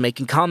judges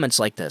making comments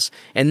like this.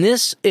 And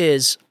this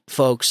is,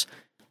 folks,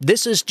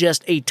 this is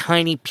just a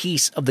tiny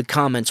piece of the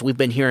comments we've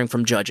been hearing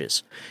from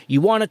judges.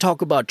 You want to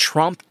talk about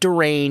Trump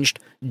deranged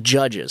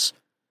judges?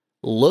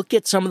 Look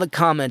at some of the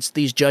comments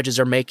these judges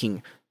are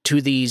making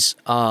to these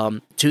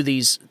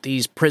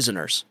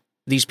prisoners,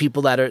 these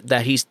people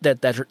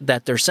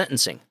that they're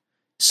sentencing.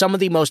 Some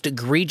of the most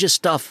egregious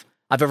stuff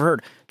I've ever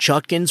heard.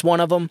 Chutkin's one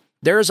of them.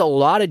 There's a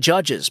lot of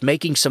judges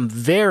making some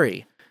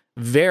very,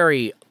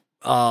 very,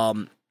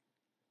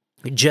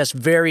 just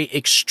very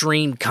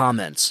extreme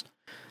comments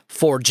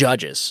for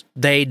judges.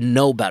 They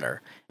know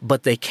better,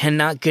 but they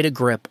cannot get a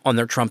grip on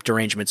their Trump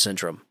derangement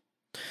syndrome.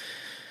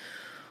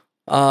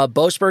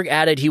 Boasberg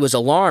added he was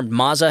alarmed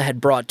Maza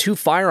had brought 2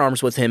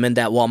 firearms with him and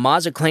that while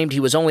Maza claimed he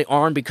was only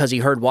armed because he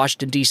heard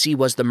Washington, D.C.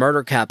 was the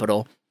murder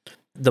capital,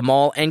 the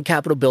mall and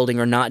Capitol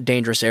building are not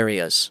dangerous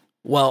areas.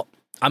 Well,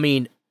 I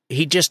mean,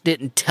 he just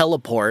didn't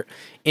teleport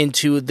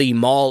into the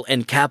mall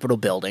and Capitol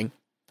building.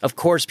 Of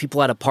course,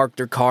 people had to park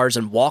their cars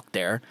and walk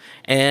there,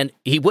 and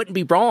he wouldn't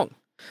be wrong.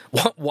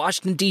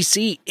 Washington,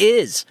 D.C.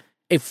 is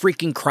a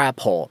freaking crap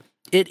hole.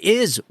 It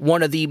is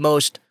one of the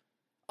most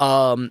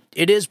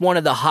it is one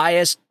of the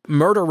highest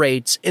murder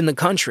rates in the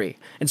country.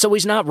 And so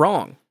he's not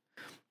wrong.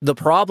 The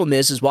problem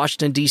is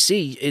Washington,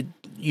 D.C.,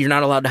 you're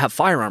not allowed to have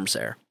firearms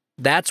there.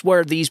 That's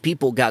where these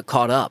people got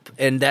caught up.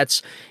 And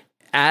that's,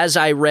 as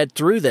I read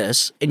through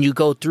this, and you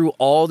go through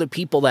all the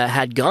people that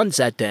had guns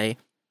that day,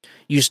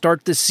 you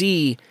start to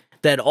see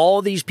that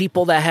all these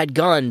people that had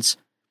guns,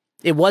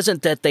 it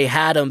wasn't that they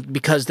had them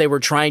because they were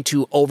trying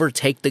to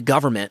overtake the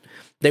government.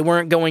 They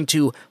weren't going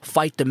to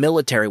fight the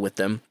military with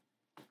them.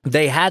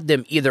 They had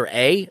them either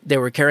A, they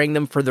were carrying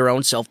them for their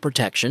own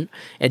self-protection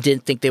and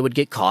didn't think they would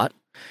get caught,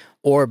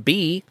 or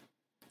B,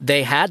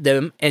 they had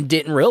them and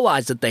didn't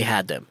realize that they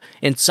had them.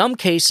 In some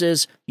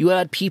cases, you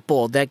had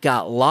people that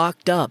got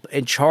locked up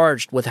and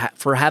charged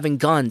for having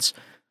guns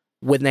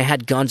when they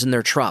had guns in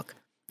their truck.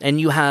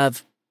 And you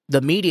have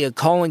the media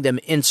calling them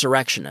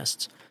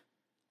insurrectionists.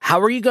 How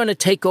are you going to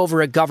take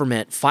over a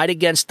government, fight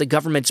against the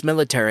government's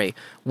military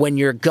when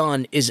your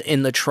gun is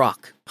in the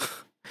truck?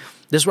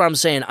 This is what I'm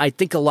saying. I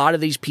think a lot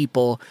of these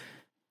people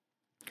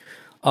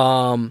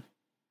that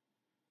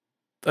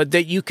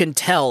you can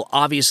tell,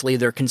 obviously,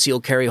 they're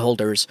concealed carry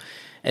holders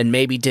and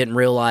maybe didn't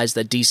realize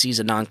that DC is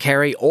a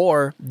non-carry,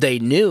 or they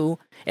knew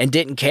and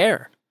didn't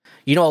care.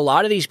 You know, a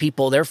lot of these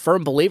people, they're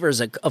firm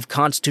believers of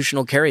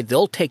constitutional carry.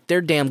 They'll take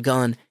their damn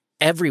gun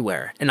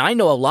everywhere. And I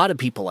know a lot of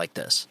people like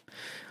this.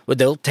 But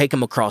they'll take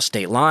them across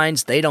state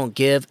lines. They don't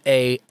give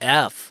a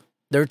F.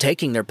 They're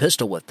taking their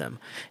pistol with them.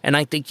 And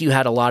I think you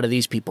had a lot of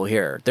these people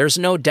here. There's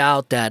no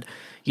doubt that,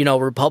 you know,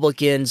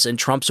 Republicans and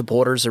Trump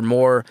supporters are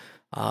more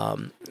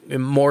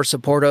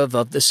supportive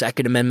of the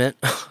Second Amendment,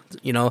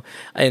 you know,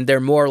 and they're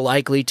more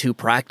likely to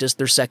practice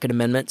their Second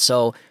Amendment.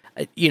 So,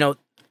 you know,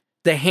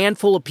 the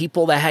handful of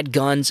people that had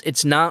guns,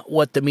 it's not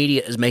what the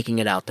media is making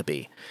it out to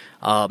be.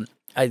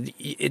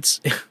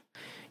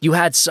 You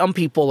had some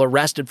people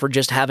arrested for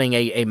just having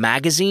a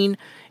magazine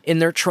in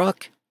their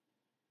truck.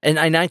 And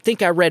I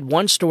think I read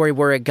one story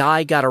where a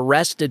guy got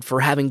arrested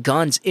for having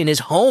guns in his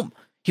home.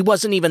 He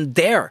wasn't even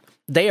there.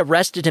 They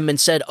arrested him and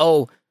said,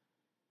 "Oh,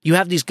 you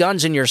have these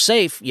guns in your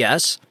safe?"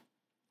 "Yes."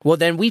 "Well,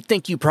 then we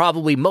think you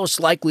probably most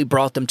likely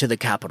brought them to the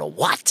Capitol."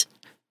 What?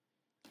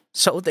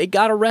 So they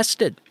got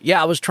arrested.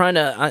 Yeah, I was trying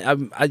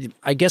to,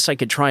 I guess I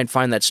could try and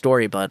find that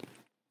story, but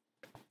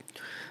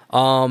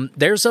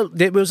there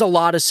was a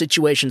lot of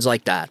situations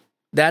like that.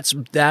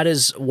 That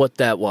is what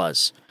that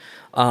was.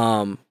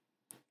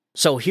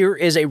 So here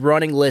is a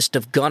running list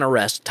of gun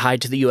arrests tied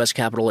to the U.S.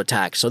 Capitol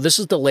attack. So this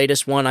is the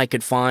latest one I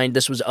could find.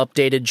 This was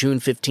updated June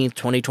 15th,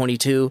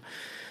 2022.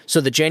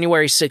 So the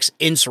January 6th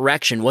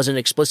insurrection wasn't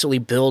explicitly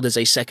billed as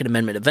a Second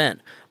Amendment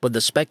event, but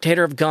the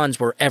spectator of guns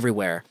were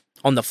everywhere,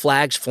 on the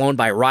flags flown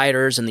by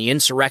rioters and the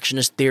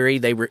insurrectionist theory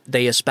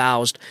they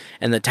espoused,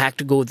 and the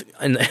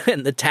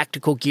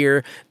tactical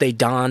gear they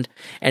donned,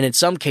 and in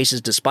some cases,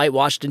 despite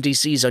Washington,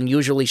 D.C.'s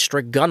unusually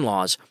strict gun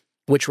laws,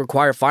 which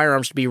require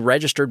firearms to be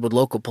registered with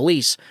local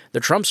police, the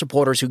Trump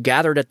supporters who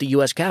gathered at the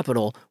U.S.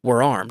 Capitol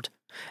were armed.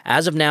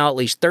 As of now, at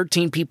least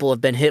 13 people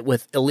have been hit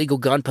with illegal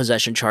gun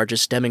possession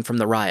charges stemming from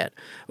the riot,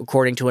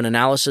 according to an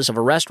analysis of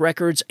arrest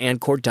records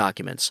and court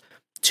documents.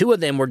 2 of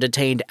them were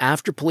detained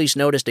after police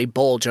noticed a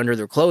bulge under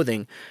their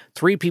clothing.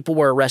 3 people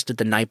were arrested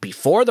the night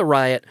before the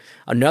riot.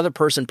 Another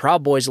person,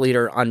 Proud Boys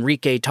leader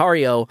Enrique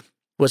Tarrio,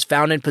 was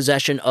found in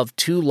possession of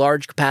 2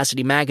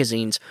 large-capacity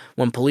magazines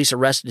when police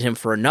arrested him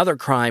for another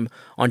crime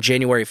on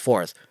January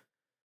 4th.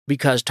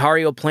 Because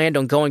Tarrio planned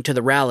on going to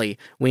the rally,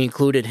 we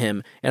included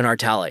him in our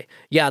tally.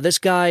 Yeah, this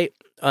guy,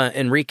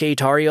 Enrique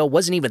Tarrio,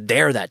 wasn't even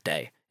there that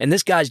day. And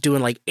this guy's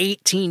doing like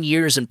 18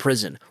 years in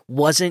prison.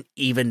 Wasn't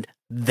even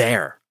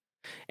there.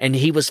 And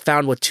he was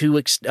found with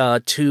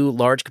 2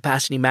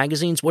 large-capacity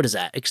magazines. What is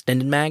that?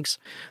 Extended mags?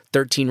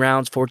 13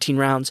 rounds, 14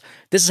 rounds.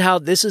 This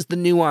is the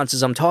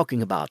nuances I'm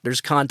talking about.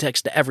 There's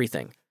context to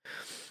everything.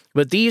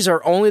 But these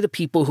are only the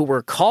people who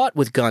were caught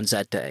with guns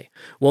that day.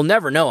 We'll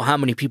never know how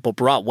many people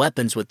brought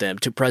weapons with them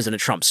to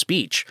President Trump's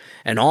speech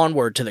and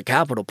onward to the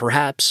Capitol,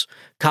 perhaps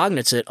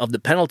cognizant of the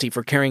penalty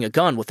for carrying a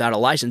gun without a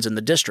license in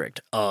the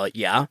district.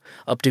 Yeah,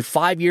 up to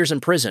 5 years in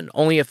prison.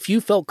 Only a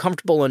few felt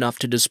comfortable enough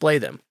to display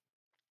them.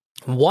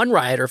 One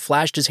rioter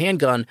flashed his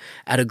handgun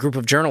at a group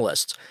of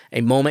journalists,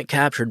 a moment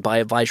captured by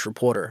a Vice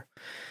reporter.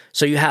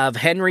 So you have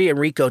Henry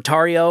Enrico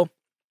Tarrio.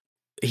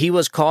 He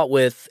was caught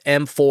with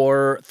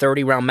M4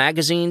 30-round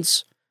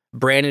magazines,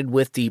 branded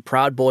with the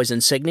Proud Boys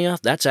insignia.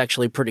 That's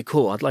actually pretty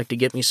cool. I'd like to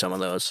get me some of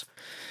those.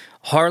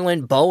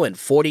 Harlan Bowen,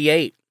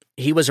 48.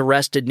 He was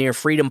arrested near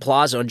Freedom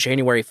Plaza on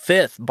January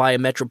 5th by a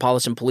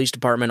Metropolitan Police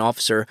Department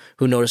officer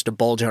who noticed a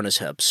bulge on his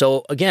hip.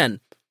 So again,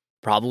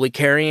 probably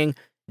carrying,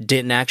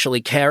 didn't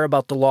actually care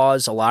about the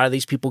laws. A lot of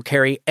these people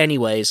carry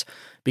anyways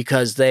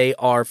because they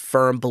are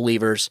firm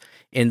believers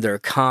in their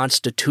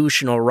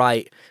constitutional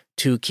right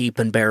to keep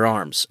and bear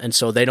arms. And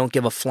so they don't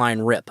give a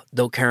flying rip.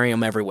 They'll carry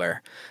them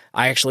everywhere.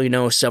 I actually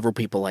know several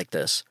people like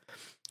this.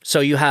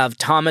 So you have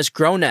Thomas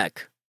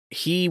Groneck.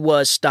 He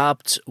was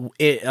stopped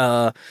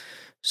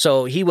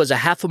So he was a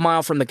half a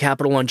mile from the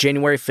Capitol on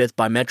January 5th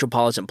by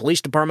Metropolitan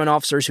Police Department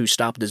officers who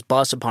stopped his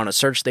bus. Upon a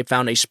search, they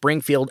found a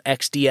Springfield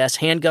XDS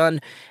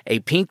handgun, a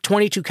pink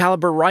 .22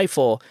 caliber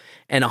rifle,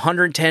 and a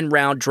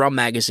 110-round drum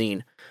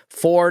magazine,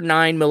 4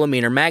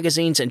 9mm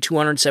magazines, and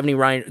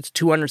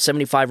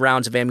 275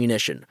 rounds of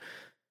ammunition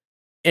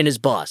in his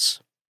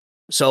bus.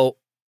 So,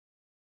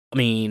 I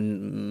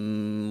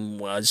mean,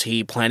 was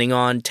he planning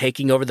on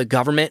taking over the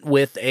government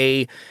with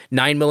a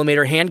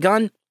 9mm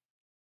handgun?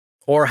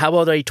 Or how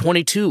about a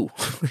 22?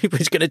 He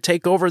was going to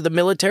take over the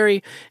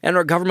military and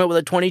our government with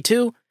a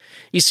 22?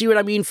 You see what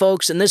I mean,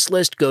 folks? And this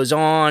list goes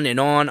on and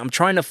on. I'm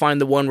trying to find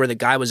the one where the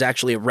guy was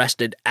actually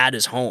arrested at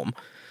his home.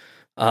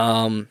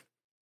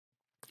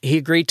 He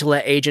agreed to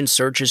let agents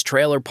search his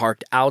trailer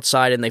parked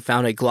outside, and they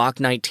found a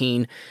Glock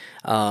 19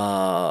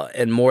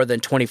 and more than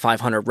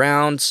 2,500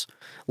 rounds.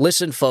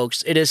 Listen,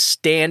 folks, it is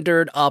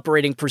standard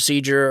operating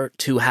procedure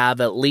to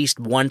have at least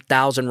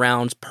 1,000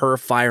 rounds per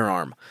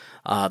firearm.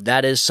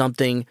 That is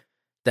something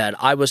that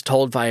I was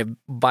told by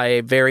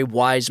a very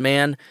wise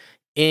man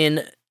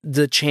in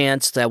the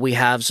chance that we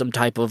have some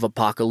type of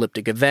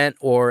apocalyptic event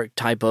or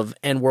type of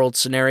end-world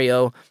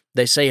scenario.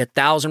 They say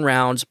 1,000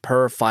 rounds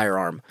per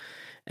firearm.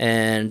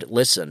 And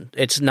listen,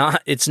 it's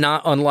not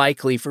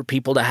unlikely for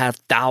people to have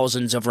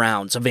thousands of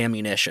rounds of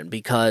ammunition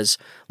because,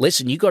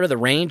 listen, you go to the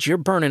range, you're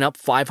burning up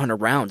 500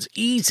 rounds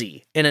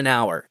easy in an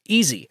hour.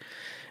 Easy.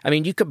 I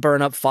mean, you could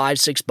burn up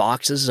 5-6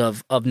 boxes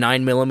of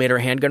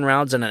 9mm handgun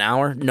rounds in an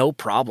hour, no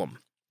problem.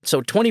 So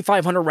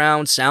 2,500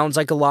 rounds sounds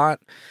like a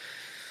lot,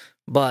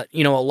 but,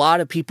 a lot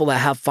of people that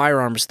have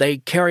firearms, they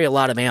carry a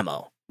lot of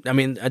ammo. I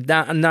mean,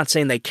 I'm not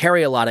saying they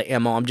carry a lot of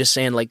ammo. I'm just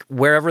saying, like,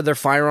 wherever their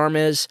firearm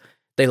is,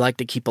 they like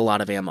to keep a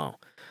lot of ammo.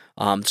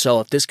 So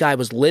if this guy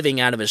was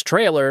living out of his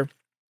trailer,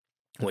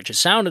 which it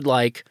sounded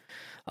like,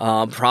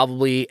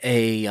 probably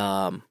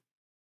like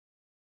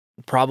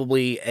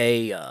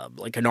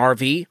an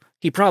RV,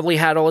 he probably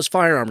had all his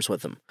firearms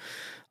with him.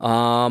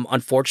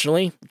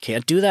 Unfortunately,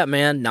 can't do that,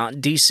 man. Not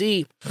in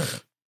DC.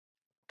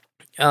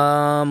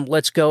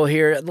 Let's go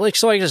here.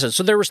 So like I said,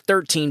 so there was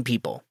 13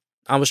 people.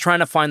 I was trying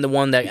to find the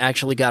one that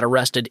actually got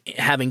arrested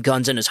having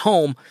guns in his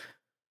home,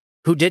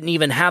 who didn't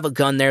even have a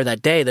gun there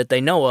that day that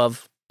they know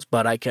of.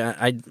 But I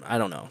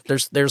don't know.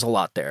 There's a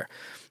lot there.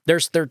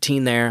 There's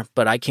 13 there,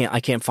 but I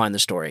can't find the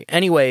story.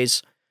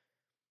 Anyways,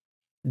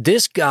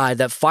 this guy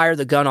that fired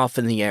the gun off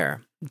in the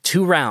air,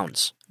 2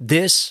 rounds.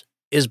 This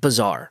is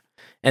bizarre.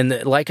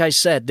 And like I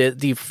said,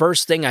 the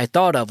first thing I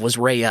thought of was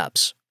Ray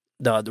Epps.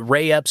 The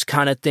Ray Epps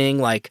kind of thing,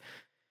 like,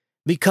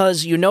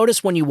 because you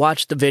notice when you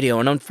watch the video,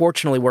 and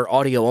unfortunately we're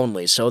audio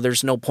only, so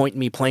there's no point in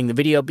me playing the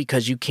video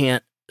because you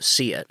can't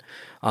see it,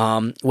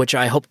 which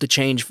I hope to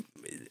change.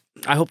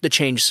 I hope to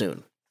change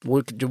soon.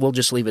 We'll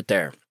just leave it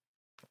there.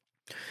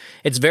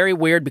 It's very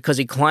weird because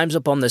he climbs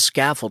up on the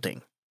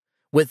scaffolding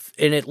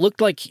and it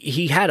looked like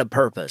he had a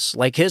purpose.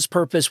 Like his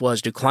purpose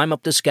was to climb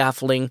up the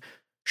scaffolding,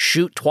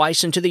 shoot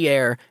twice into the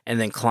air, and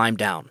then climb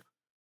down.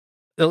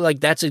 Like,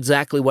 that's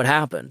exactly what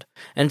happened.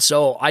 And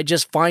so I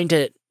just find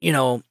it,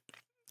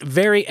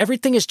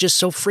 everything is just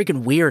so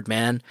freaking weird,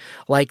 man.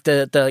 Like,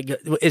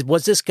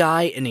 was this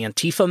guy an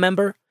Antifa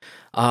member?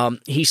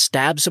 He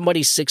stabbed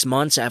somebody 6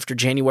 months after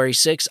January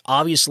 6th.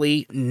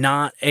 Obviously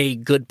not a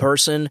good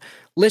person.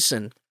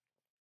 Listen,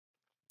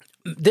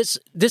 this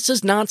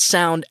does not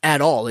sound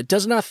at all. It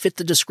does not fit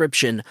the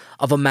description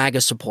of a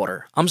MAGA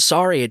supporter. I'm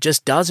sorry, it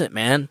just doesn't,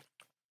 man.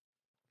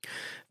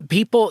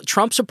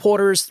 Trump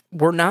supporters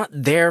were not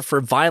there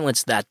for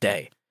violence that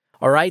day,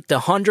 all right? The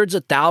hundreds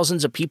of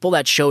thousands of people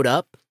that showed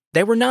up,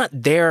 they were not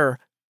there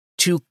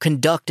to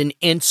conduct an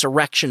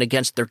insurrection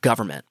against their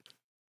government.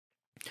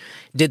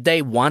 Did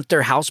they want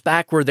their house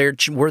back? Were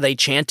they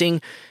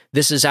chanting,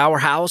 "This is our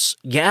house"?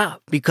 Yeah,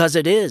 because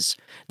it is.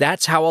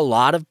 That's how a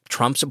lot of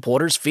Trump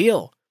supporters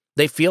feel.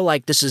 They feel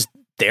like this is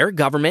their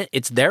government,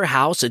 it's their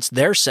house, it's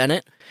their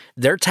Senate,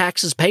 their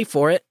taxes pay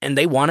for it, and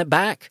they want it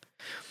back.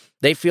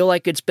 They feel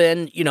like it's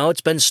been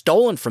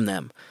stolen from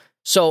them.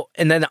 So,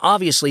 and then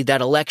obviously that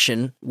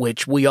election,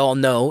 which we all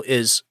know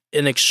is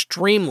an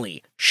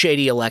extremely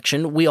shady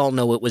election. We all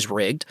know it was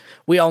rigged.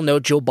 We all know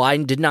Joe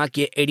Biden did not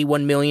get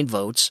 81 million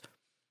votes.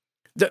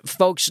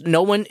 Folks,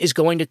 no one is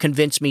going to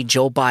convince me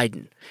Joe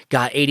Biden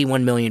got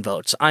 81 million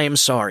votes. I am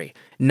sorry.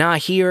 Not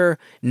here,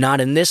 not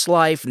in this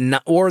life,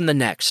 or in the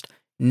next.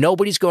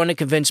 Nobody's going to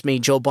convince me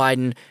Joe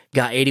Biden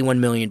got 81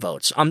 million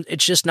votes.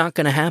 It's just not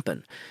going to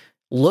happen.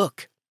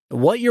 Look.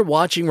 What you're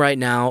watching right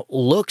now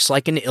looks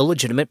like an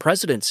illegitimate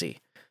presidency.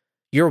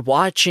 You're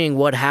watching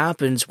what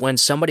happens when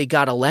somebody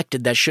got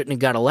elected that shouldn't have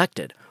got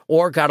elected,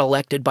 or got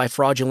elected by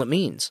fraudulent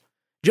means.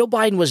 Joe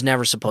Biden was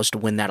never supposed to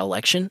win that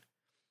election.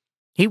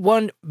 He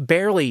won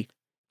barely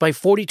by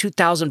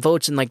 42,000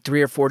 votes in like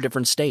 3 or 4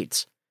 different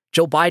states.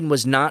 Joe Biden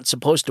was not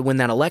supposed to win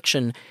that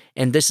election,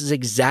 and this is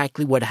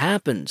exactly what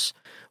happens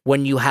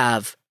when you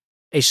have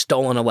a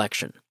stolen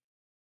election.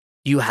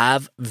 You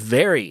have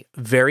very,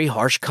 very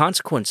harsh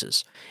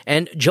consequences.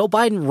 And Joe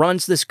Biden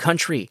runs this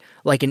country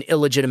like an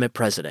illegitimate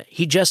president.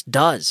 He just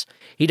does.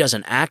 He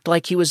doesn't act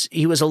like he was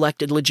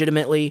elected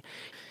legitimately.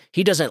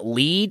 He doesn't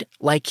lead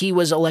like he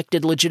was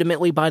elected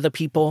legitimately by the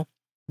people.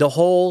 The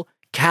whole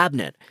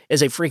cabinet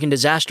is a freaking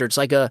disaster. It's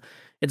like a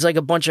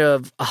bunch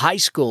of high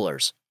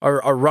schoolers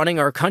are running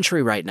our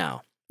country right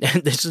now.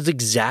 And this is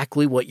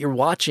exactly what you're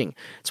watching.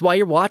 It's why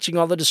you're watching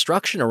all the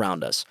destruction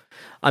around us.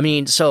 I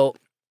mean, so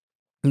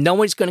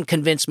nobody's going to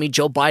convince me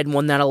Joe Biden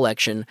won that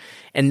election,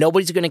 and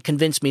nobody's going to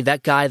convince me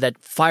that guy that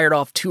fired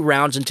off 2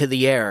 rounds into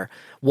the air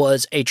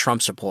was a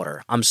Trump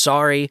supporter. I'm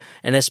sorry,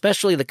 and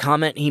especially the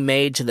comment he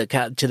made to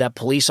that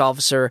police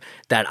officer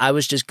that I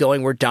was just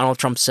going where Donald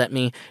Trump sent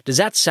me. Does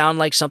that sound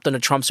like something a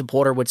Trump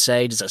supporter would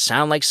say? Does it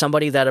sound like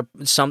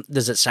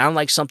does it sound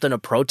like something a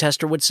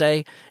protester would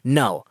say?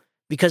 No,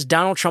 because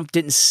Donald Trump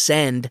didn't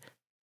send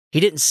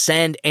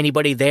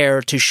anybody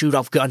there to shoot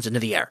off guns into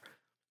the air.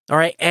 All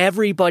right,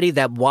 everybody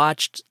that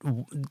watched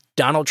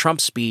Donald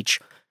Trump's speech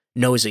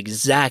knows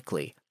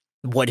exactly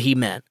what he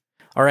meant.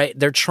 All right,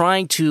 they're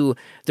trying to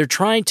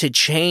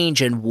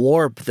change and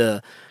warp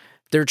the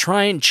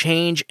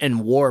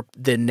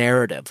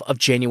narrative of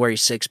January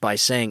 6th by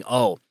saying,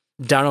 "Oh,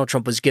 Donald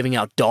Trump was giving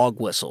out dog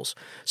whistles."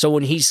 So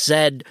when he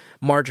said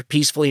march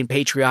peacefully and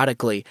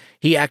patriotically,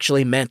 he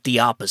actually meant the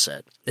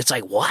opposite. It's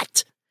like,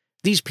 what?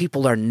 These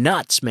people are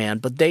nuts, man,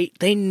 but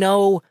they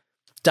know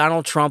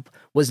Donald Trump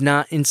was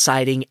not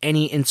inciting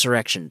any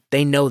insurrection.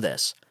 They know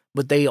this,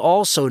 but they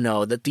also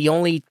know that the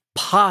only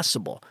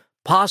possible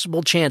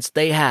chance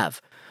they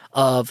have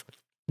of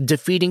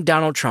defeating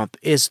Donald Trump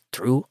is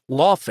through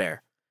lawfare.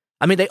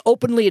 I mean, they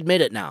openly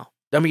admit it now.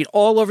 I mean,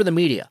 all over the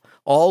media,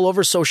 all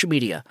over social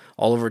media,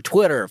 all over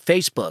Twitter,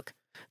 Facebook.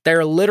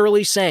 They're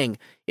literally saying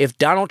if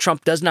Donald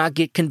Trump does not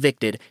get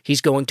convicted,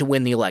 he's going to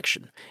win the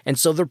election. And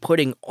so they're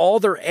putting all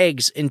their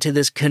eggs into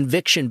this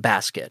conviction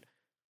basket.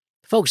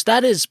 Folks,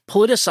 that is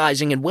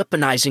politicizing and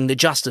weaponizing the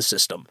justice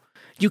system.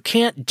 You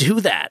can't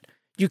do that.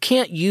 You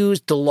can't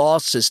use the law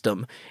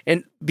system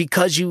and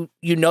because you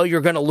know you're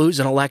going to lose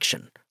an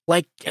election.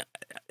 Like,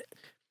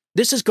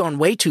 this has gone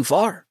way too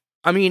far.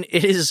 I mean,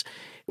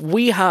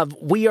 we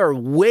are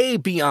way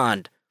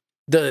beyond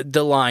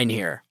the line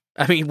here.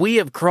 I mean, we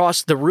have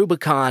crossed the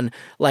Rubicon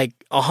like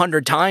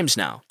 100 times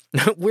now.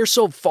 We're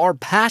so far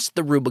past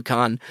the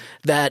Rubicon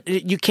that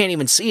you can't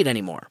even see it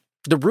anymore.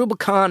 The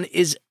Rubicon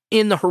is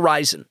in the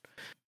horizon.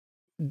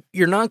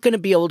 You're not going to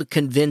be able to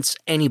convince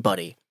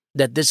anybody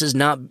that this is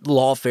not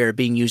lawfare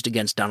being used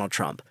against Donald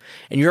Trump.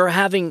 And you're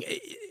going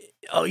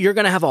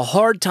to have a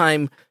hard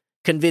time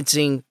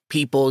convincing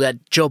people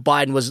that Joe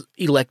Biden was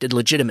elected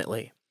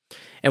legitimately.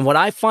 And what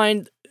I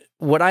find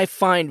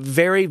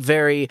very,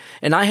 very,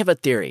 and I have a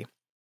theory.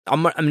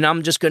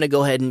 I'm just going to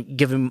go ahead and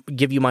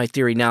give you my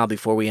theory now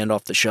before we end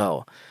off the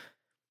show.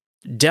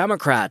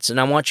 Democrats, and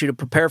I want you to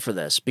prepare for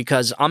this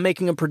because I'm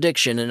making a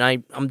prediction, and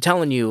I'm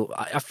telling you,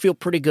 I feel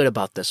pretty good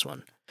about this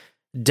one.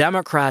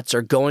 Democrats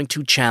are going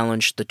to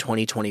challenge the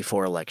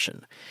 2024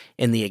 election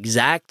in the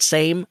exact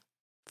same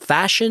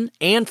fashion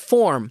and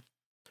form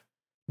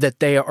that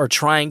they are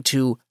trying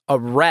to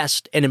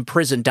arrest and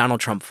imprison Donald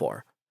Trump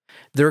for.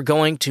 They're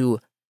going to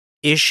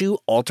issue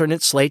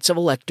alternate slates of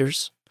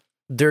electors.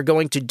 They're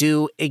going to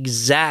do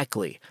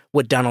exactly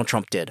what Donald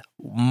Trump did.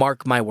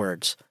 Mark my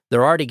words.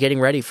 They're already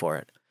getting ready for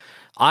it.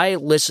 I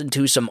listened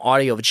to some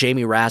audio of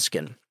Jamie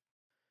Raskin.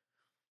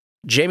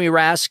 Jamie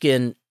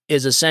Raskin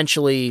is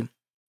essentially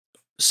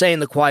saying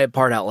the quiet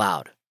part out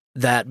loud,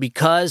 that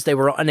because they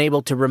were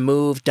unable to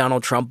remove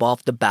Donald Trump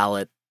off the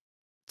ballot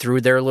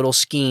through their little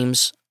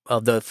schemes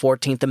of the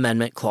 14th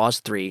Amendment, Clause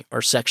 3, or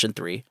Section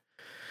 3,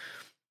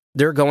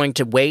 they're going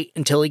to wait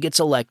until he gets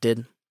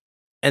elected,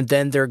 and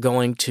then they're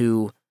going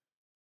to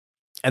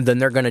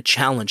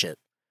challenge it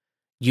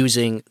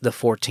using the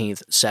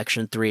 14th,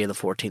 Section 3 of the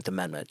 14th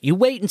Amendment. You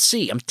wait and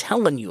see. I'm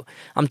telling you,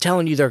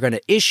 they're going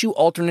to issue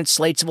alternate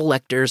slates of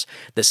electors,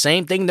 the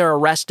same thing they're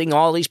arresting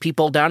all these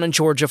people down in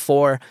Georgia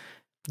for.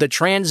 The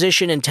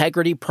Transition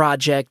Integrity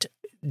Project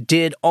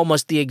did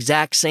almost the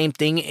exact same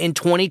thing in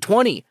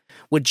 2020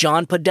 with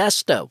John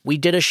Podesta. We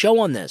did a show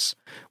on this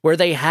where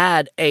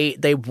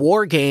they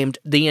war gamed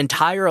the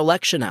entire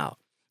election out.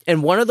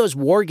 And one of those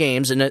war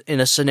games in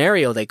a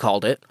scenario, they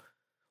called it,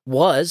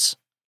 was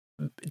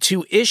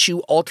to issue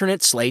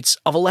alternate slates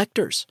of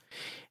electors.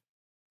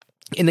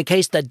 In the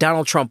case that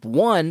Donald Trump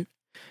won,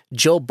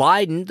 Joe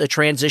Biden, the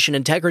Transition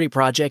Integrity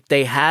Project,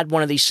 they had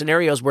one of these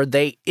scenarios where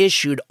they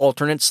issued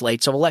alternate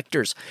slates of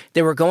electors.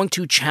 They were going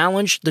to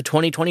challenge the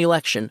 2020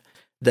 election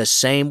the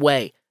same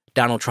way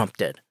Donald Trump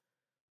did.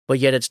 But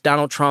yet it's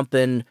Donald Trump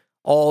and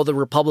all the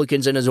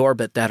Republicans in his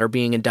orbit that are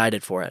being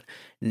indicted for it.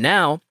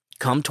 Now,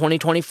 come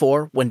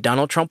 2024, when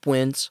Donald Trump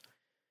wins,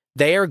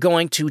 they are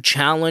going to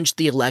challenge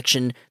the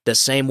election the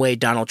same way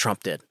Donald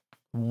Trump did.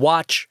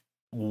 Watch.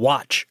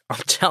 I'm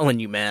telling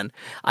you, man,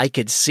 I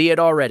could see it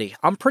already.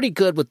 I'm pretty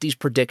good with these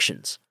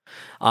predictions.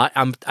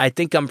 I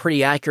think I'm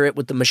pretty accurate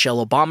with the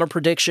Michelle Obama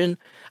prediction.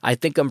 I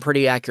think I'm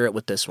pretty accurate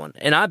with this one.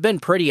 And I've been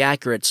pretty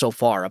accurate so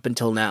far up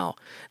until now.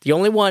 The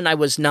only one I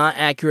was not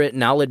accurate,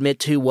 and I'll admit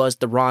to, was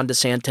the Ron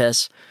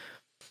DeSantis.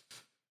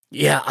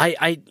 Yeah,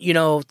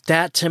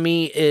 that to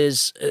me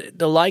is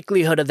the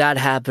likelihood of that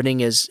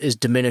happening is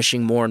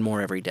diminishing more and more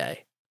every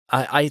day.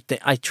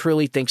 I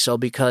truly think so,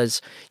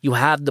 because you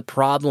have the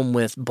problem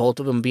with both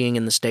of them being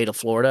in the state of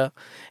Florida,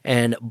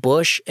 and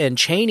Bush and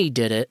Cheney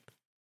did it.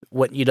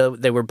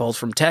 They were both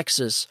from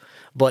Texas,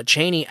 but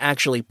Cheney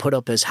actually put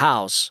up his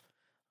house.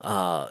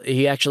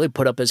 He actually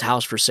put up his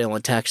house for sale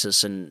in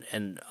Texas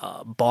and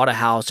bought a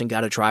house and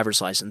got a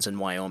driver's license in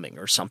Wyoming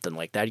or something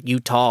like that.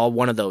 Utah,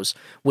 one of those,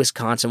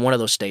 Wisconsin, one of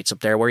those states up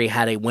there where he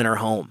had a winter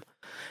home.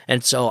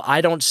 And so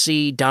I don't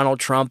see Donald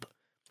Trump.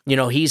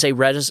 He is a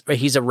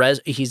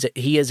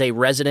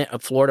resident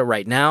of Florida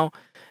right now,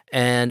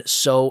 and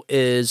so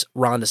is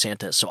Ron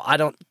DeSantis. So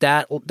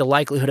the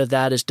likelihood of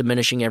that is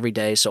diminishing every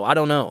day. So I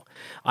don't know.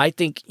 I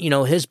think,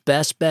 his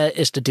best bet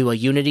is to do a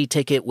unity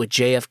ticket with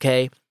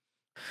JFK.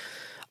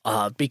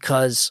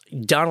 Because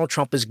Donald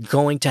Trump is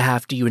going to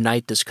have to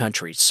unite this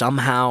country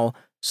somehow,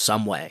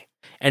 some way.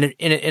 And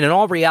in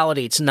all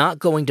reality, it's not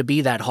going to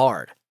be that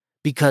hard,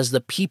 because the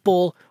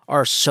people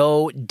are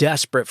so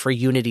desperate for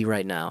unity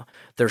right now.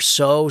 They're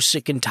so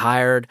sick and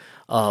tired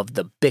of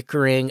the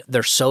bickering.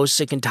 They're so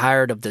sick and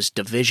tired of this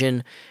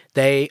division.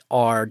 They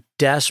are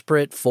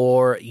desperate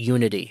for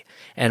unity.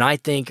 And I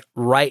think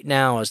right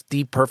now is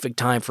the perfect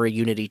time for a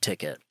unity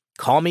ticket.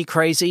 Call me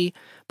crazy,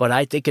 but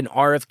I think an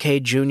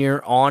RFK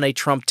Jr. on a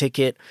Trump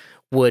ticket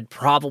would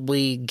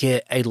probably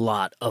get a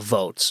lot of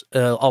votes,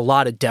 a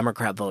lot of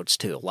Democrat votes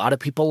too. A lot of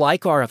people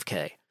like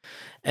RFK.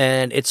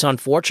 And it's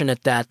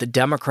unfortunate that the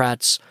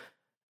Democrats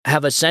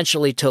have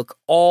essentially took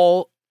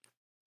all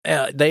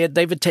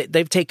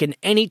they've taken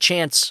any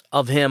chance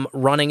of him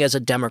running as a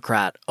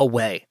Democrat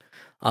away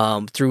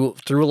through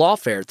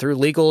lawfare, through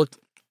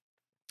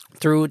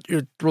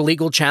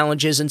legal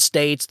challenges in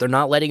states. They're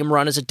not letting him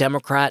run as a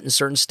Democrat in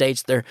certain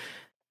states.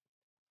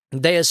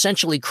 They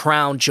essentially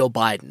crowned Joe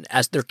Biden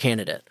as their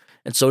candidate.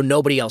 And so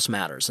nobody else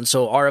matters. And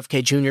so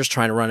RFK Jr. is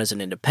trying to run as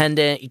an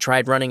independent. He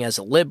tried running as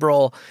a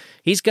liberal.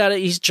 He's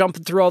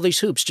jumping through all these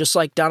hoops, just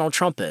like Donald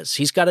Trump is.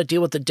 He's got to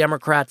deal with the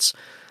Democrats'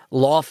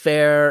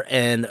 lawfare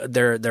and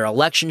their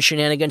election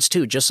shenanigans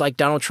too, just like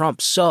Donald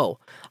Trump. So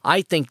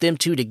I think them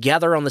two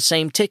together on the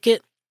same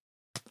ticket,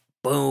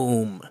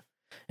 boom.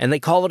 And they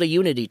call it a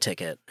unity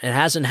ticket. It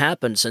hasn't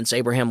happened since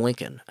Abraham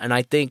Lincoln. And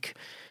I think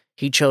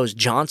he chose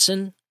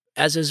Johnson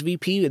as his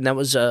VP, and that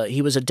was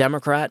he was a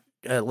Democrat.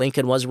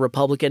 Lincoln was a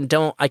Republican.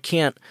 Don't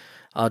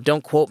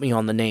quote me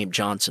on the name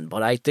Johnson,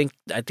 but I think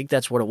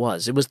that's what it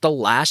was. It was the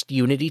last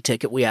unity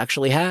ticket we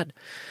actually had,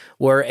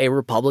 where a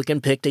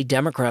Republican picked a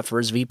Democrat for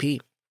his VP.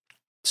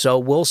 So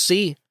we'll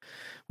see.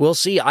 We'll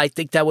see. I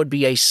think that would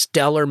be a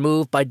stellar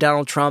move by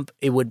Donald Trump.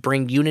 It would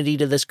bring unity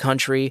to this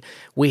country.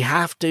 We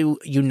have to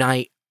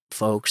unite,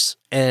 folks,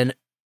 and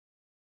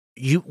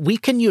we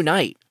can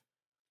unite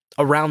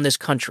around this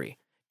country,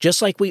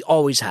 just like we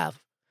always have.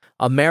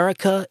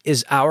 America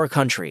is our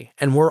country,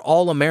 and we're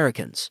all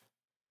Americans.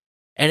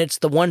 And it's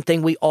the one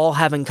thing we all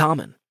have in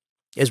common,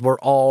 is we're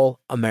all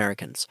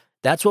Americans.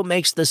 That's what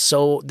makes this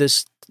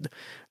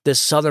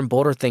southern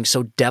border thing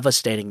so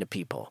devastating to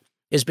people,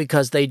 is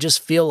because they just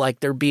feel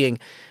like they're being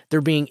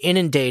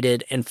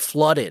inundated and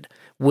flooded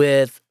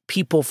with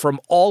people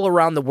from all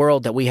around the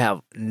world that we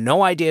have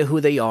no idea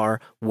who they are,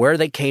 where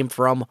they came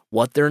from,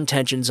 what their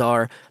intentions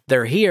are.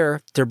 They're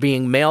here, they're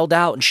being mailed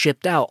out and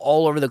shipped out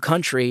all over the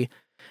country.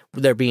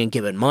 They're being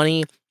given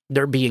money.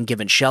 They're being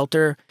given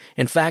shelter.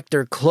 In fact,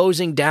 they're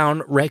closing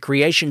down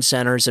recreation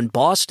centers in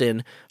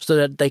Boston so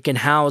that they can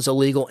house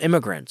illegal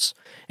immigrants.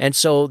 And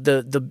so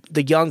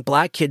the young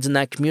black kids in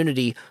that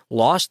community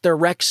lost their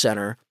rec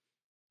center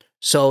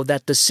so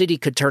that the city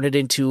could turn it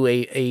into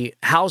a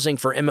housing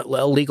for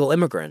illegal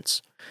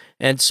immigrants.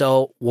 And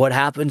so what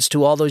happens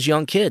to all those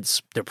young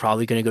kids? They're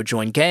probably going to go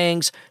join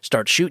gangs,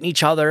 start shooting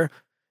each other.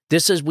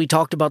 We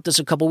talked about this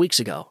a couple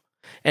weeks ago.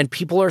 And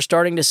people are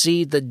starting to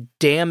see the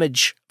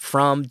damage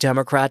from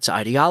Democrats'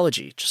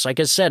 ideology. Just like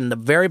I said in the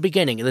very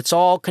beginning, it's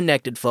all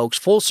connected, folks,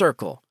 full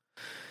circle.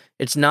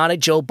 It's not a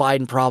Joe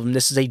Biden problem.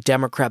 This is a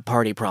Democrat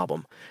Party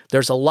problem.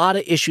 There's a lot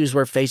of issues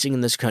we're facing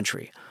in this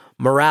country.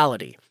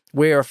 Morality.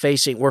 We're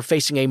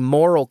facing a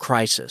moral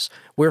crisis.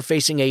 We're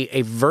facing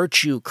a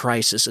virtue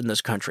crisis in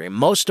this country. And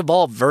most of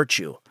all,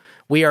 virtue.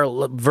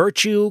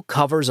 Virtue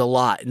covers a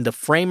lot. And the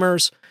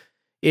framers,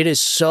 it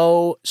is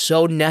so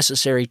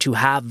necessary to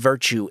have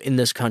virtue in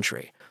this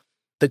country.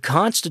 The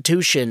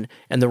Constitution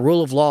and the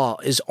rule of law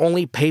is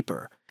only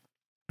paper.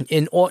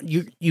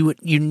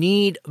 You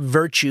need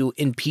virtue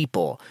in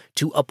people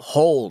to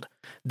uphold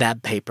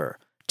that paper,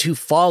 to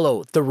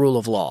follow the rule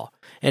of law.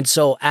 And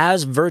so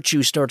as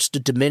virtue starts to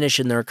diminish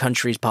in their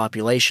country's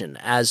population,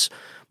 as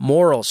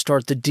morals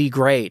start to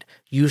degrade,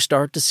 you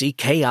start to see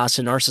chaos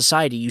in our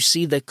society. You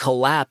see the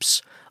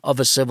collapse of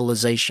a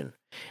civilization.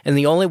 And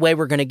the only way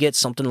we're going to get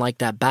something like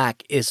that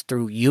back is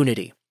through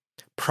unity,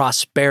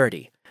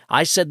 prosperity.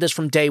 I said this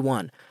from day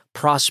one.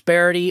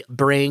 Prosperity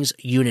brings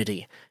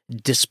unity.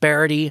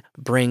 Disparity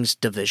brings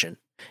division.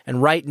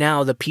 And right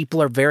now, the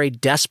people are very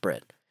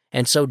desperate.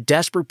 And so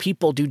desperate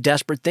people do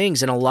desperate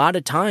things. And a lot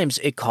of times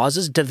it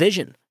causes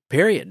division,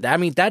 period. I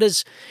mean,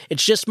 it's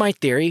just my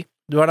theory.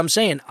 What I'm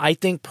saying, I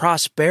think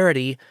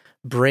prosperity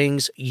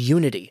brings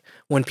unity.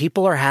 When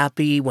people are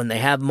happy, when they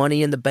have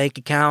money in the bank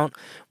account,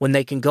 when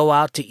they can go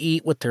out to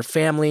eat with their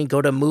family,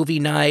 go to movie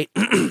night,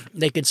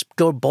 they can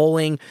go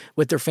bowling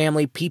with their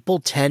family, people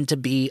tend to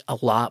be a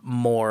lot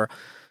more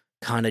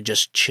kind of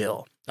just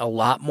chill, a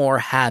lot more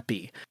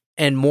happy,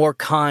 and more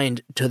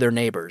kind to their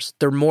neighbors.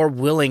 They're more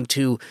willing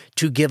to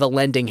give a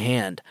lending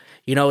hand.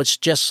 You know, it's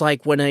just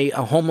like when a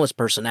homeless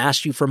person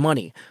asks you for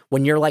money,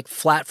 when you're like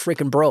flat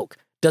freaking broke,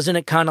 doesn't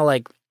it kind of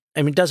like,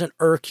 I mean, it doesn't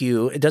irk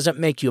you, it doesn't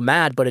make you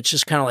mad, but it's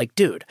just kind of like,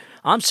 dude,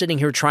 I'm sitting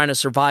here trying to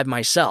survive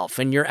myself,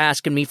 and you're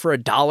asking me for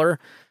 $1?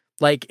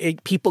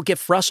 Like, people get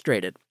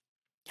frustrated.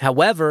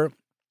 However,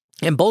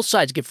 and both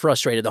sides get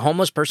frustrated. The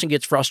homeless person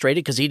gets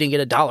frustrated because he didn't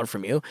get $1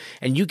 from you,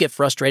 and you get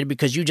frustrated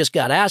because you just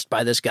got asked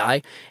by this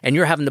guy, and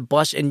you're having to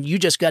bust, and you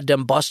just got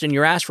done busting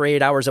your ass for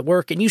 8 hours at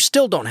work, and you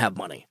still don't have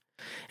money.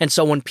 And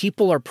so when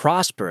people are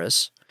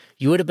prosperous,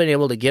 you would have been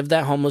able to give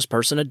that homeless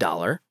person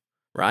 $1,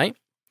 right?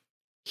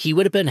 He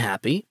would have been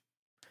happy.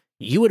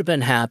 You would have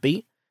been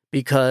happy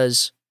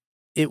because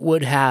it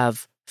would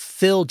have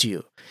filled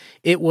you.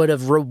 It would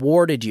have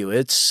rewarded you.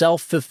 It's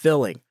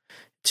self-fulfilling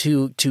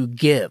to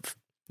give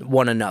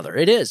one another.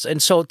 It is.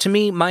 And so to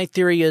me, my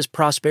theory is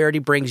prosperity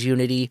brings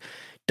unity.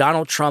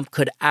 Donald Trump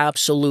could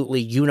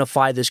absolutely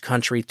unify this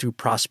country through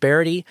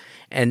prosperity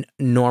and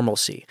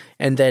normalcy.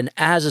 And then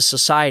as a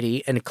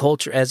society and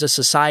culture, as a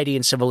society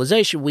and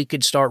civilization, we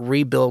could start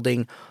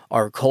rebuilding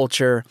our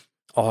culture,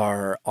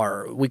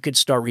 we could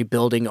start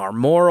rebuilding our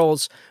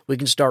morals, we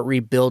can start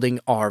rebuilding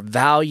our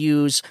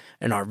values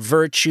and our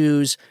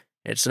virtues.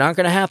 It's not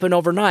going to happen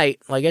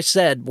overnight. Like I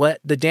said, what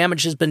the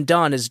damage has been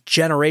done is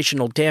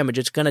generational damage.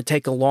 It's going to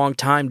take a long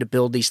time to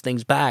build these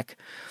things back.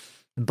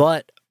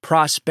 But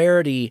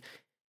prosperity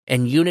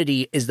and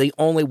unity is the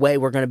only way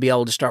we're going to be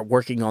able to start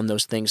working on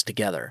those things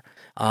together.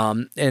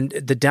 And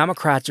the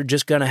Democrats are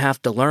just going to have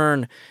to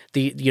learn,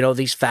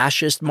 these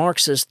fascist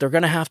Marxists, they're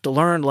going to have to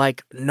learn,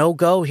 like, no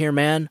go here,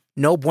 man.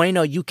 No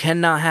bueno, you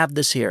cannot have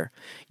this here.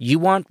 You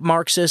want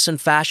Marxists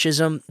and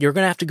fascism, you're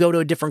going to have to go to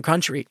a different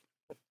country.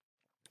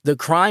 The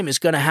crime is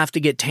going to have to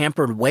get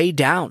tampered way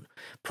down.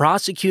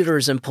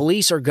 Prosecutors and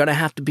police are going to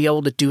have to be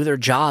able to do their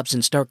jobs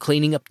and start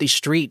cleaning up these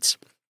streets.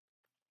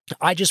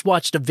 I just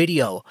watched a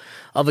video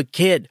of a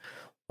kid,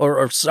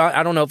 or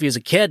I don't know if he was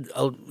a kid,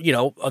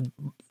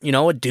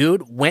 a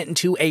dude went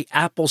into a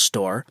Apple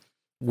store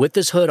with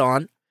his hood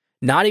on,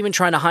 not even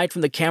trying to hide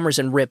from the cameras,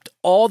 and ripped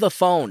all the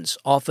phones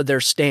off of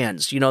their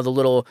stands. You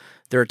know,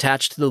 they're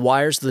attached to the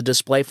wires, the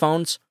display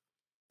phones.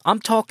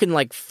 I'm talking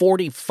like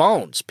 40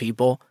 phones,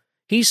 people.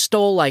 He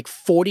stole like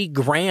 40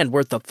 grand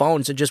worth of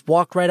phones and just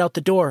walked right out the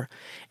door.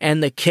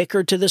 And the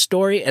kicker to the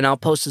story, and I'll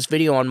post this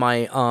video on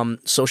my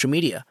social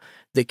media,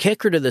 the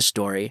kicker to the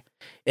story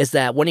is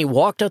that when he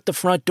walked out the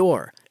front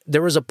door,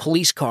 there was a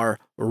police car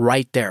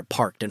right there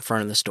parked in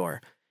front of the store.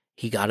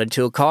 He got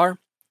into a car,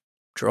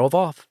 drove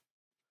off.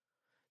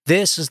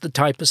 This is the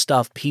type of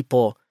stuff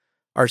people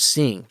are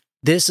seeing.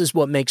 This is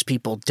what makes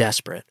people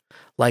desperate.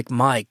 Like,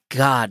 my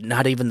God,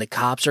 not even the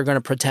cops are going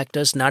to protect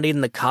us. Not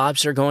even the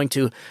cops are going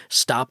to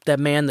stop that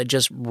man that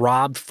just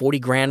robbed 40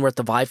 grand worth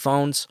of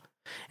iPhones.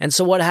 And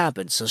so what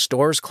happens? The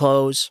stores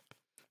close.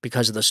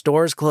 Because of the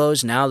stores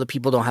closed, now the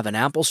people don't have an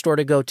Apple store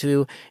to go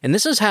to. And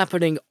this is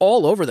happening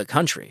all over the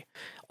country.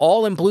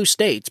 All in blue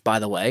states, by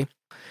the way.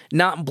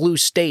 Not blue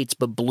states,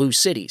 but blue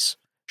cities.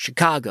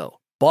 Chicago,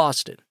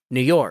 Boston,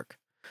 New York,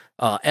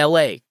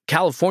 L.A.,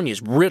 California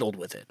is riddled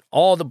with it.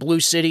 All the blue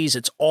cities,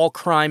 it's all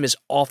crime is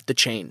off the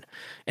chain.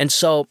 And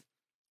so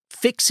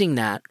fixing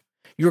that,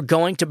 you're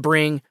going to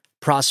bring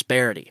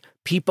prosperity.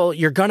 People,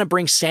 you're going to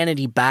bring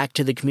sanity back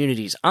to the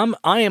communities.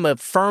 I am a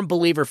firm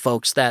believer,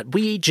 folks, that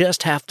we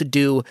just have to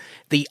do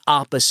the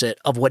opposite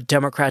of what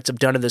Democrats have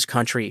done in this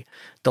country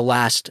the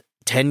last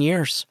 10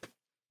 years.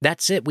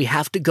 That's it. We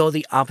have to go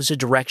the opposite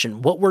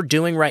direction. What we're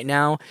doing right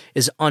now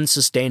is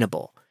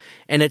unsustainable.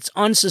 And it's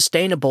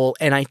unsustainable,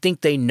 and I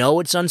think they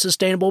know it's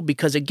unsustainable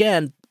because,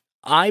 again,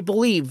 I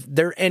believe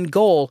their end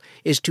goal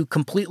is to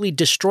completely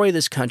destroy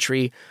this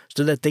country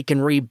so that they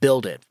can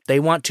rebuild it.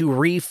 They want to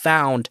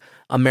refound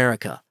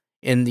America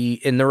in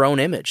their own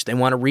image. They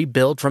want to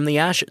rebuild from the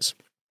ashes.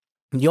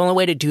 The only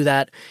way to do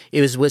that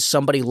is with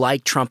somebody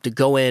like Trump to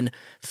go in,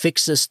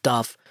 fix this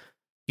stuff,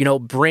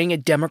 bring a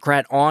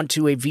Democrat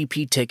onto a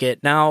VP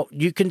ticket. Now,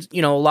 you can,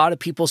 a lot of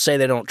people say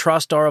they don't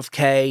trust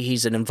RFK.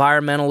 He's an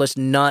environmentalist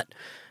nut.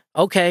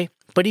 Okay,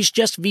 but he's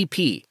just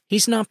VP.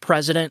 He's not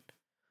president.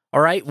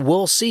 All right,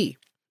 we'll see.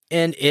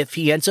 And if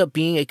he ends up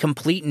being a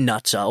complete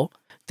nutso,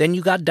 then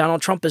you got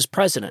Donald Trump as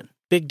president.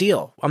 Big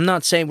deal. I'm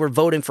not saying we're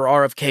voting for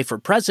RFK for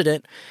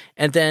president.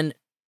 And then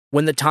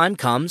when the time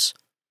comes,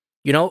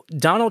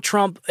 Donald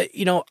Trump,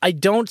 I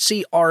don't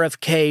see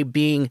RFK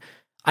being,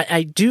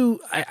 I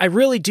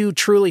really do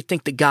truly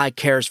think the guy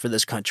cares for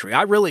this country.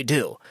 I really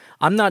do.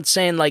 I'm not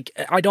saying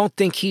I don't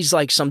think he's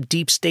like some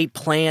deep state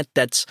plant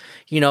that's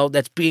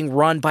being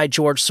run by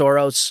George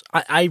Soros.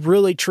 I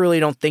really,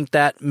 truly don't think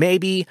that.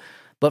 Maybe,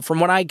 but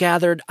from what I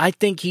gathered, I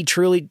think he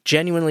truly,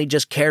 genuinely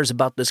just cares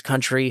about this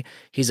country.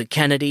 He's a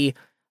Kennedy.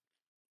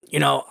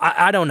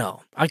 I don't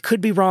know. I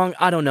could be wrong.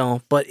 I don't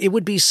know. But it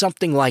would be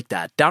something like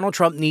that. Donald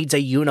Trump needs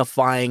a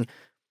unifying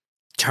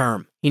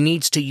term. He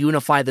needs to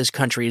unify this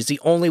country. It's the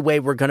only way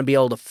we're going to be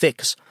able to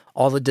fix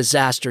all the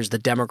disasters the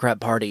Democrat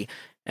Party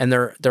and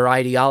their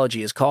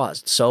ideology has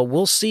caused. So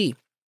we'll see.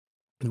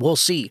 We'll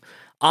see.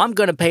 I'm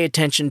going to pay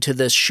attention to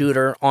this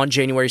shooter on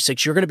January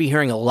 6th. You're going to be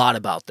hearing a lot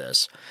about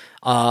this.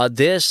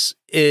 This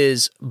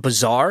is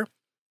bizarre.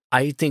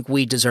 I think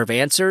we deserve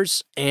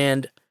answers.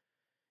 And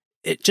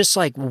it just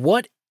like,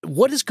 what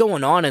is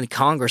going on in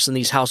Congress and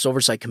these House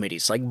Oversight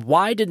Committees? Like,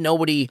 why did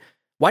nobody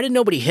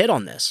hit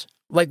on this?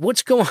 Like,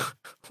 what's going on?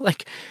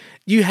 Like,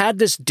 you had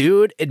this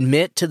dude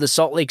admit to the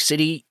Salt Lake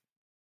City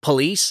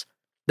police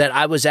that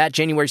I was at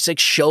January 6th,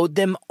 showed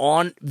them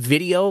on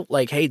video,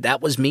 like, hey,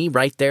 that was me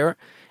right there.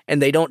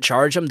 And they don't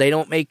charge him. They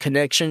don't make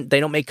connection. They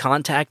don't make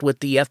contact with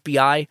the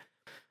FBI,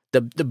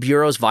 the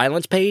Bureau's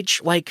violence page.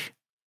 Like,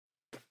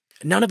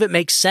 none of it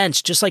makes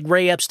sense. Just like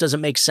Ray Epps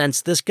doesn't make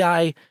sense. This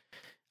guy,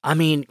 I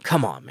mean,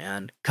 come on,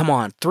 man. Come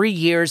on. 3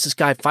 years, this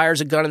guy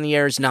fires a gun in the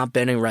air. He's not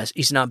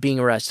being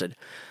arrested.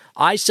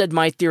 I said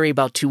my theory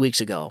about 2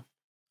 weeks ago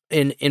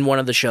in one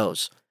of the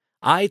shows.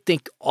 I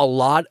think a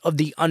lot of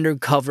the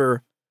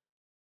undercover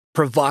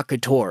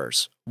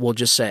provocateurs, we'll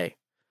just say,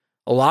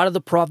 a lot of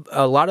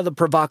the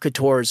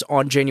provocateurs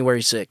on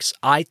January 6th,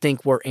 I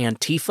think were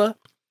Antifa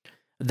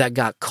that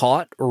got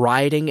caught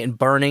rioting and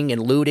burning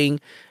and looting.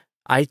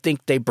 I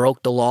think they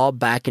broke the law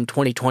back in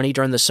 2020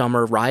 during the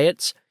summer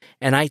riots.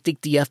 And I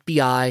think the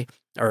FBI,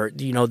 or,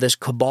 this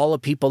cabal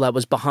of people that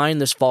was behind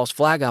this false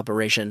flag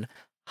operation,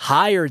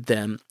 hired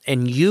them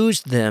and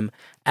used them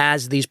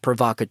as these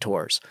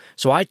provocateurs.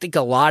 So I think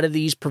a lot of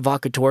these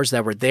provocateurs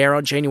that were there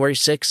on January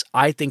 6th,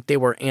 I think they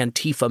were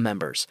Antifa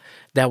members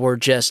that were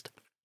just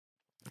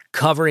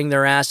covering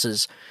their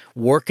asses,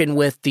 working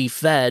with the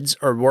feds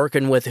or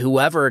working with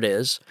whoever it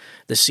is,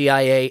 the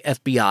CIA,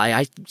 FBI.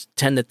 I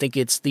tend to think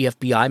it's the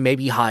FBI,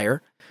 maybe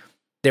higher.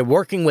 They're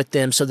working with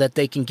them so that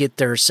they can get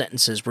their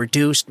sentences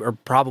reduced or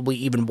probably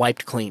even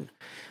wiped clean.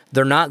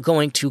 They're not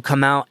going to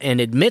come out and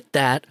admit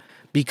that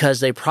because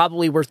they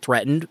probably were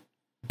threatened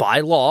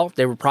by law.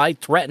 They were probably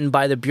threatened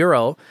by the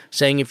Bureau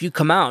saying, if you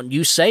come out and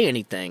you say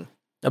anything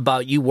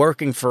about you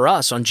working for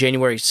us on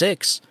January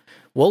 6th,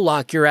 we'll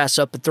lock your ass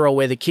up and throw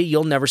away the key.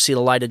 You'll never see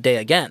the light of day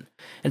again.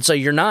 And so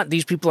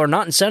these people are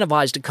not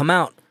incentivized to come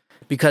out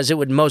because it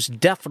would most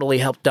definitely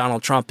help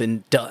Donald Trump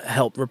and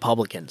help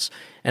Republicans.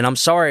 And I'm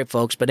sorry,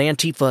 folks, but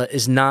Antifa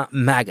is not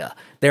MAGA.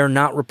 They're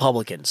not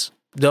Republicans.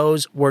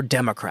 Those were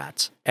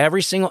Democrats.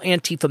 Every single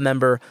Antifa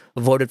member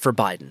voted for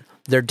Biden.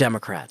 They're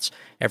Democrats.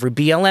 Every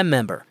BLM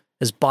member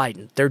is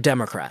Biden. They're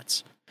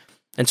Democrats.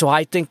 And so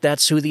I think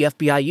that's who the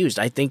FBI used.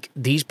 I think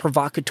these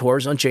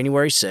provocateurs on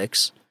January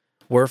 6th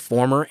were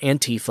former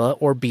Antifa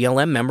or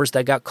BLM members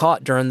that got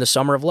caught during the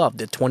Summer of Love,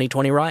 the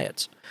 2020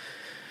 riots.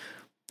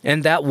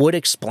 And that would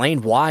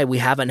explain why we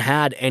haven't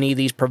had any of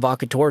these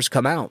provocateurs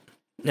come out.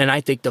 And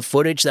I think the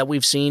footage that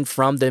we've seen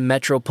from the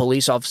Metro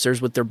police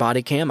officers with their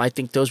body cam, I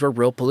think those were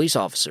real police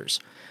officers.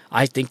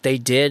 I think the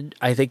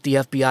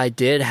FBI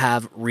did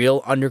have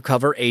real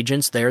undercover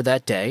agents there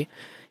that day.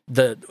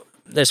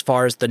 As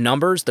far as the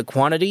numbers, the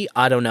quantity,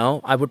 I don't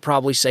know. I would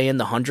probably say in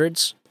the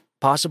hundreds,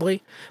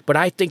 possibly. But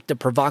I think the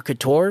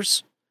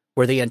provocateurs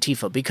were the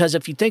Antifa. Because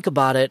if you think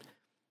about it,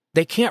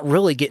 they can't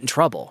really get in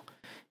trouble.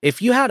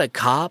 If you had a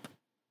cop,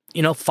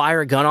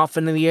 fire a gun off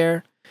into the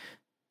air,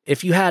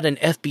 if you had an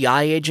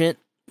FBI agent,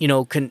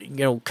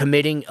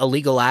 committing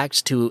illegal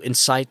acts to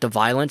incite the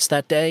violence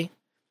that day,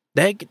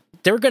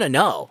 they're going to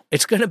know.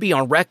 It's going to be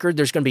on record.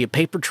 There's going to be a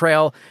paper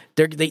trail.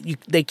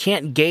 They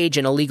can't engage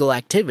in illegal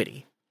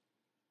activity.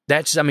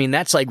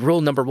 That's like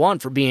rule number one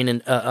for being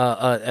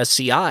a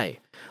CI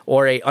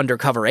or a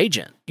undercover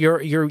agent.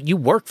 You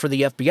work for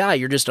the FBI.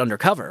 You're just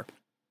undercover.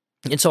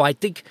 And so I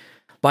think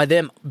by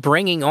them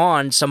bringing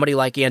on somebody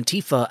like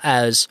Antifa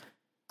as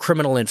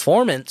criminal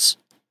informants,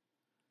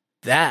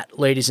 that,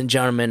 ladies and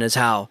gentlemen, is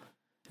how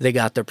they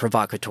got their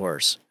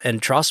provocateurs.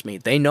 And trust me,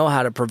 they know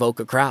how to provoke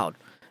a crowd.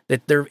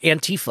 That they're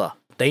Antifa.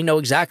 They know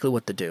exactly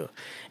what to do.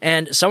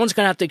 And someone's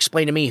going to have to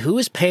explain to me who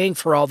is paying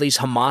for all these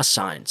Hamas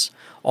signs,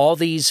 all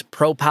these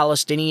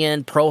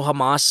pro-Palestinian,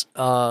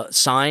 pro-Hamas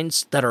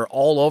signs that are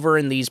all over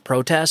in these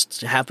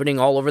protests happening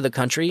all over the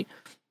country.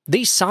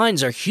 These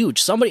signs are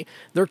huge.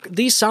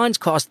 These signs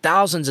cost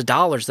thousands of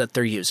dollars that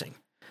they're using.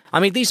 I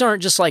mean, these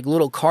aren't just like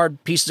little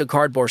pieces of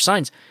cardboard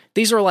signs.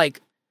 These are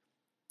like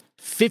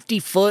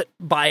 50-foot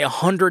by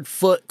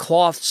 100-foot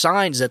cloth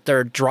signs that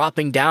they're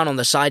dropping down on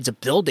the sides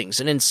of buildings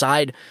and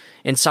inside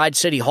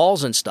city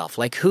halls and stuff.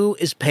 Like, who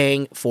is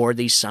paying for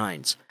these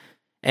signs?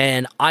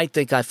 And I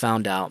think I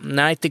found out, and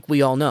I think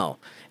we all know.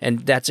 And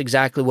that's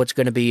exactly what's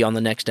going to be on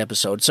the next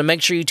episode. So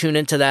make sure you tune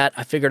into that.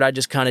 I figured I'd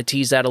just kind of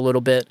tease that a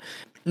little bit.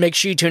 Make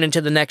sure you tune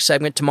into the next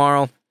segment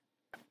tomorrow.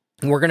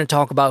 We're going to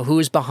talk about who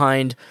is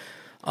behind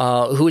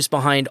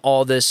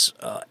all this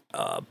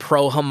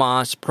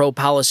pro-Hamas,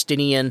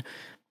 pro-Palestinian,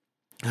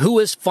 who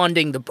is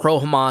funding the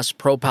pro-Hamas,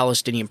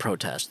 pro-Palestinian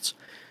protests.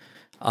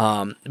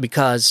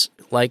 Because,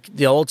 like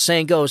the old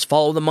saying goes,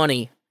 follow the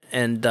money.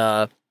 And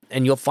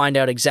and you'll find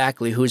out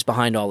exactly who's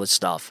behind all this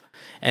stuff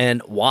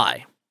and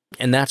why.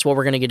 And that's what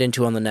we're going to get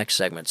into on the next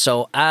segment.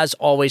 So as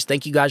always,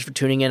 thank you guys for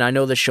tuning in. I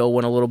know the show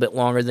went a little bit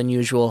longer than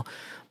usual,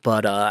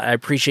 but I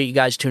appreciate you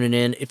guys tuning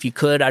in. If you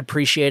could, I'd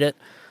appreciate it.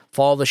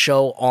 Follow the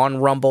show on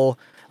Rumble.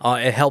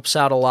 It helps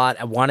out a lot.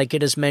 I want to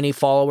get as many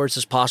followers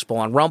as possible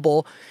on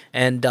Rumble,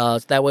 and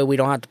that way we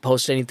don't have to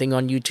post anything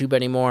on YouTube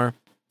anymore.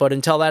 But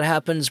until that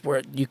happens,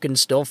 you can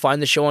still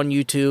find the show on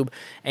YouTube,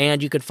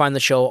 and you can find the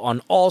show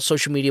on all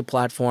social media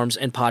platforms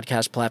and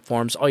podcast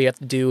platforms. All you have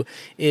to do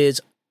is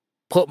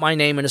put my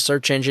name in a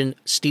search engine,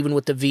 Steven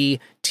with the V,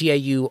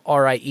 Tauriello,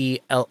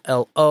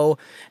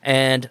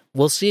 and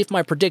we'll see if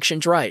my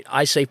prediction's right.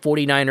 I say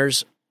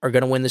 49ers are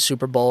going to win the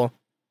Super Bowl.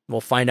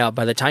 We'll find out.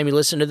 By the time you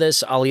listen to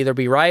this, I'll either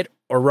be right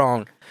or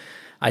wrong.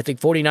 I think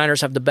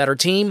 49ers have the better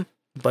team,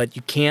 but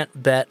you can't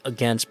bet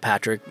against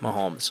Patrick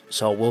Mahomes.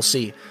 So we'll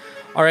see.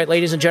 All right,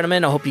 ladies and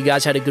gentlemen, I hope you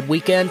guys had a good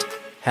weekend.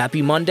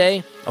 Happy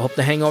Monday. I hope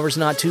the hangover's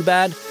not too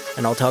bad,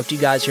 and I'll talk to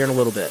you guys here in a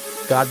little bit.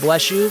 God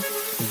bless you,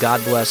 and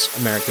God bless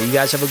America. You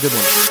guys have a good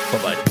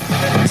one.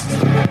 Bye-bye.